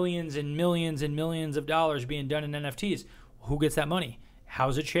seeing millions and millions and millions of dollars being done in NFTs. Who gets that money?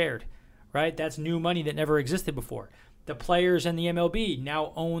 How's it shared? Right? That's new money that never existed before. The players and the MLB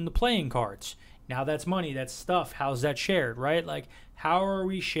now own the playing cards. Now that's money, that's stuff. How's that shared, right? Like, how are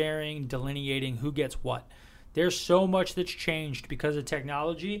we sharing, delineating who gets what? There's so much that's changed because of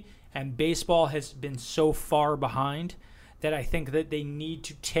technology, and baseball has been so far behind that I think that they need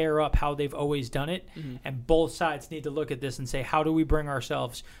to tear up how they've always done it. And both sides need to look at this and say, how do we bring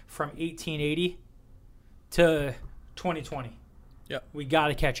ourselves from 1880 to 2020? Yep. We got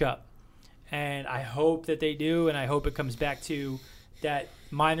to catch up. And I hope that they do, and I hope it comes back to that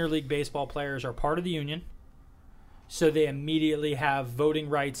minor league baseball players are part of the union, so they immediately have voting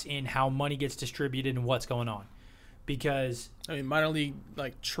rights in how money gets distributed and what's going on. Because I mean, minor league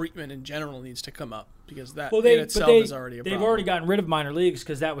like treatment in general needs to come up, because that in itself is already a problem. They've already gotten rid of minor leagues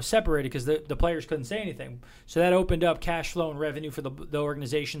because that was separated because the players couldn't say anything. So that opened up cash flow and revenue for the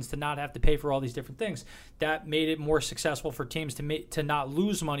organizations to not have to pay for all these different things. That made it more successful for teams to not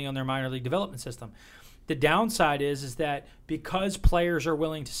lose money on their minor league development system. The downside is that because players are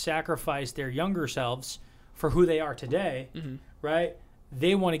willing to sacrifice their younger selves for who they are today, right?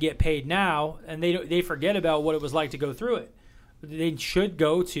 They want to get paid now, and they forget about what it was like to go through it. They should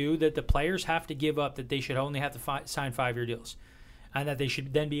go to that the players have to give up that they should only have to sign 5-year deals, and that they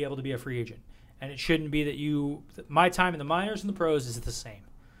should then be able to be a free agent. And it shouldn't be that my time in the minors and the pros is the same.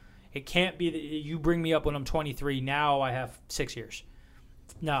 It can't be that you bring me up when I'm 23. Now I have 6 years.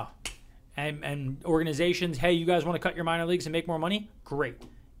 No. And organizations, hey, you guys want to cut your minor leagues and make more money? Great.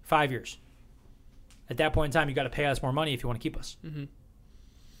 5 years. At that point in time, you got to pay us more money if you want to keep us.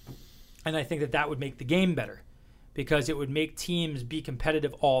 And I think that would make the game better, because it would make teams be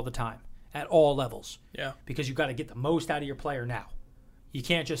competitive all the time at all levels. Yeah. Because you got to get the most out of your player now. You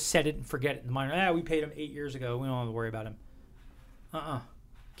can't just set it and forget it in the minor. We paid him 8 years ago. We don't have to worry about him.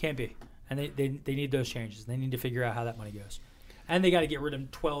 Can't be. And they need those changes. They need to figure out how that money goes. And they got to get rid of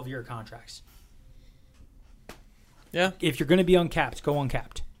 12-year contracts. Yeah. If you're going to be uncapped, go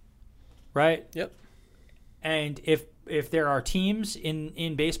uncapped. Right? Yep. And if there are teams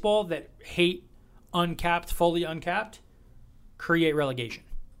in baseball that hate uncapped, fully uncapped, create relegation.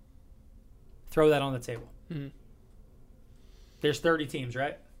 Throw that on the table. There's 30 teams,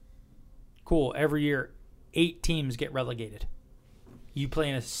 right? Cool. Every year, 8 teams get relegated. You play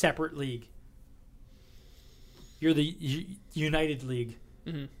in a separate league. You're the United League,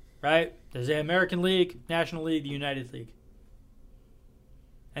 right? There's the American League, National League, the United League.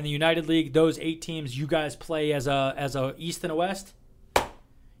 And the United League, those 8 teams, you guys play as a East and a West.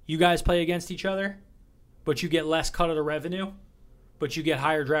 You guys play against each other, but you get less cut of the revenue, but you get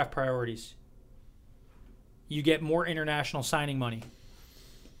higher draft priorities. You get more international signing money.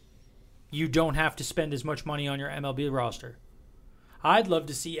 You don't have to spend as much money on your MLB roster. I'd love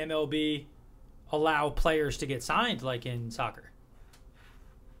to see MLB allow players to get signed like in soccer.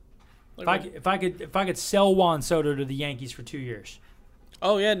 If I could sell Juan Soto to the Yankees for 2 years.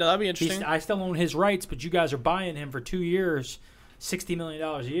 Oh yeah, no, that'd be interesting. I still own his rights, but you guys are buying him for 2 years, $60 million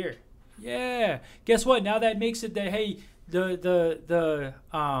a year. Yeah. Guess what? Now that makes it that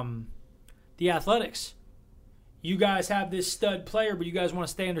the Athletics, you guys have this stud player, but you guys want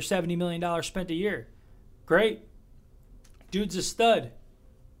to stay under $70 million spent a year. Great. Dude's a stud.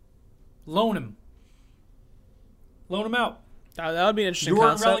 Loan him. Loan him out. That would be an interesting You were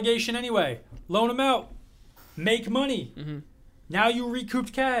in concept. relegation anyway. Loan him out. Make money. Mm-hmm. Now you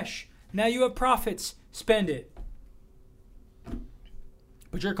recouped cash. Now you have profits. Spend it.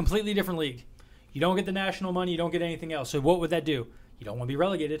 But you're a completely different league. You don't get the national money. You don't get anything else. So what would that do? You don't want to be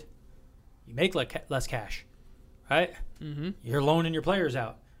relegated. You make less cash. Right? Mm-hmm. You're loaning your players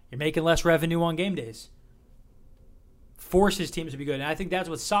out. You're making less revenue on game days. Forces teams to be good. And I think that's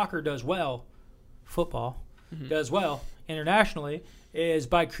what soccer does well. Football does well internationally is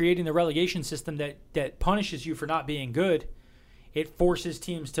by creating the relegation system that punishes you for not being good. It forces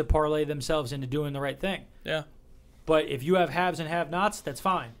teams to parlay themselves into doing the right thing. Yeah. But if you have haves and have-nots, that's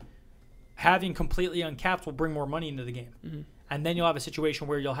fine. Having completely uncapped will bring more money into the game. Mm-hmm. And then you'll have a situation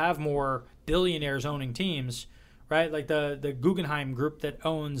where you'll have more billionaires owning teams, right? Like the Guggenheim group that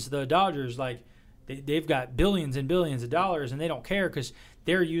owns the Dodgers, like they've got billions and billions of dollars, and they don't care because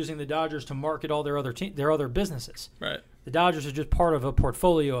they're using the Dodgers to market all their other businesses. Right. The Dodgers are just part of a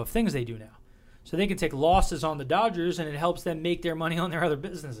portfolio of things they do now. So they can take losses on the Dodgers, and it helps them make their money on their other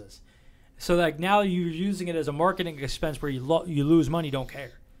businesses. So like now you're using it as a marketing expense where you lose money, don't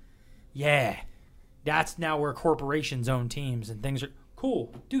care. Yeah. That's now where corporations own teams and things are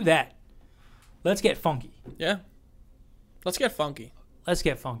cool. Do that. Let's get funky. Yeah. Let's get funky. Let's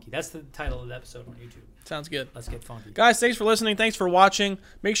get funky. That's the title of the episode on YouTube. Sounds good. Let's get funky. Guys, thanks for listening. Thanks for watching.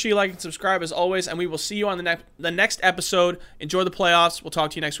 Make sure you like and subscribe as always, and we will see you on the next episode. Enjoy the playoffs. We'll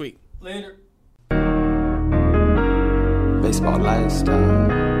talk to you next week. Later. Baseball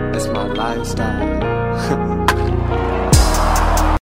lifestyle, it's my lifestyle.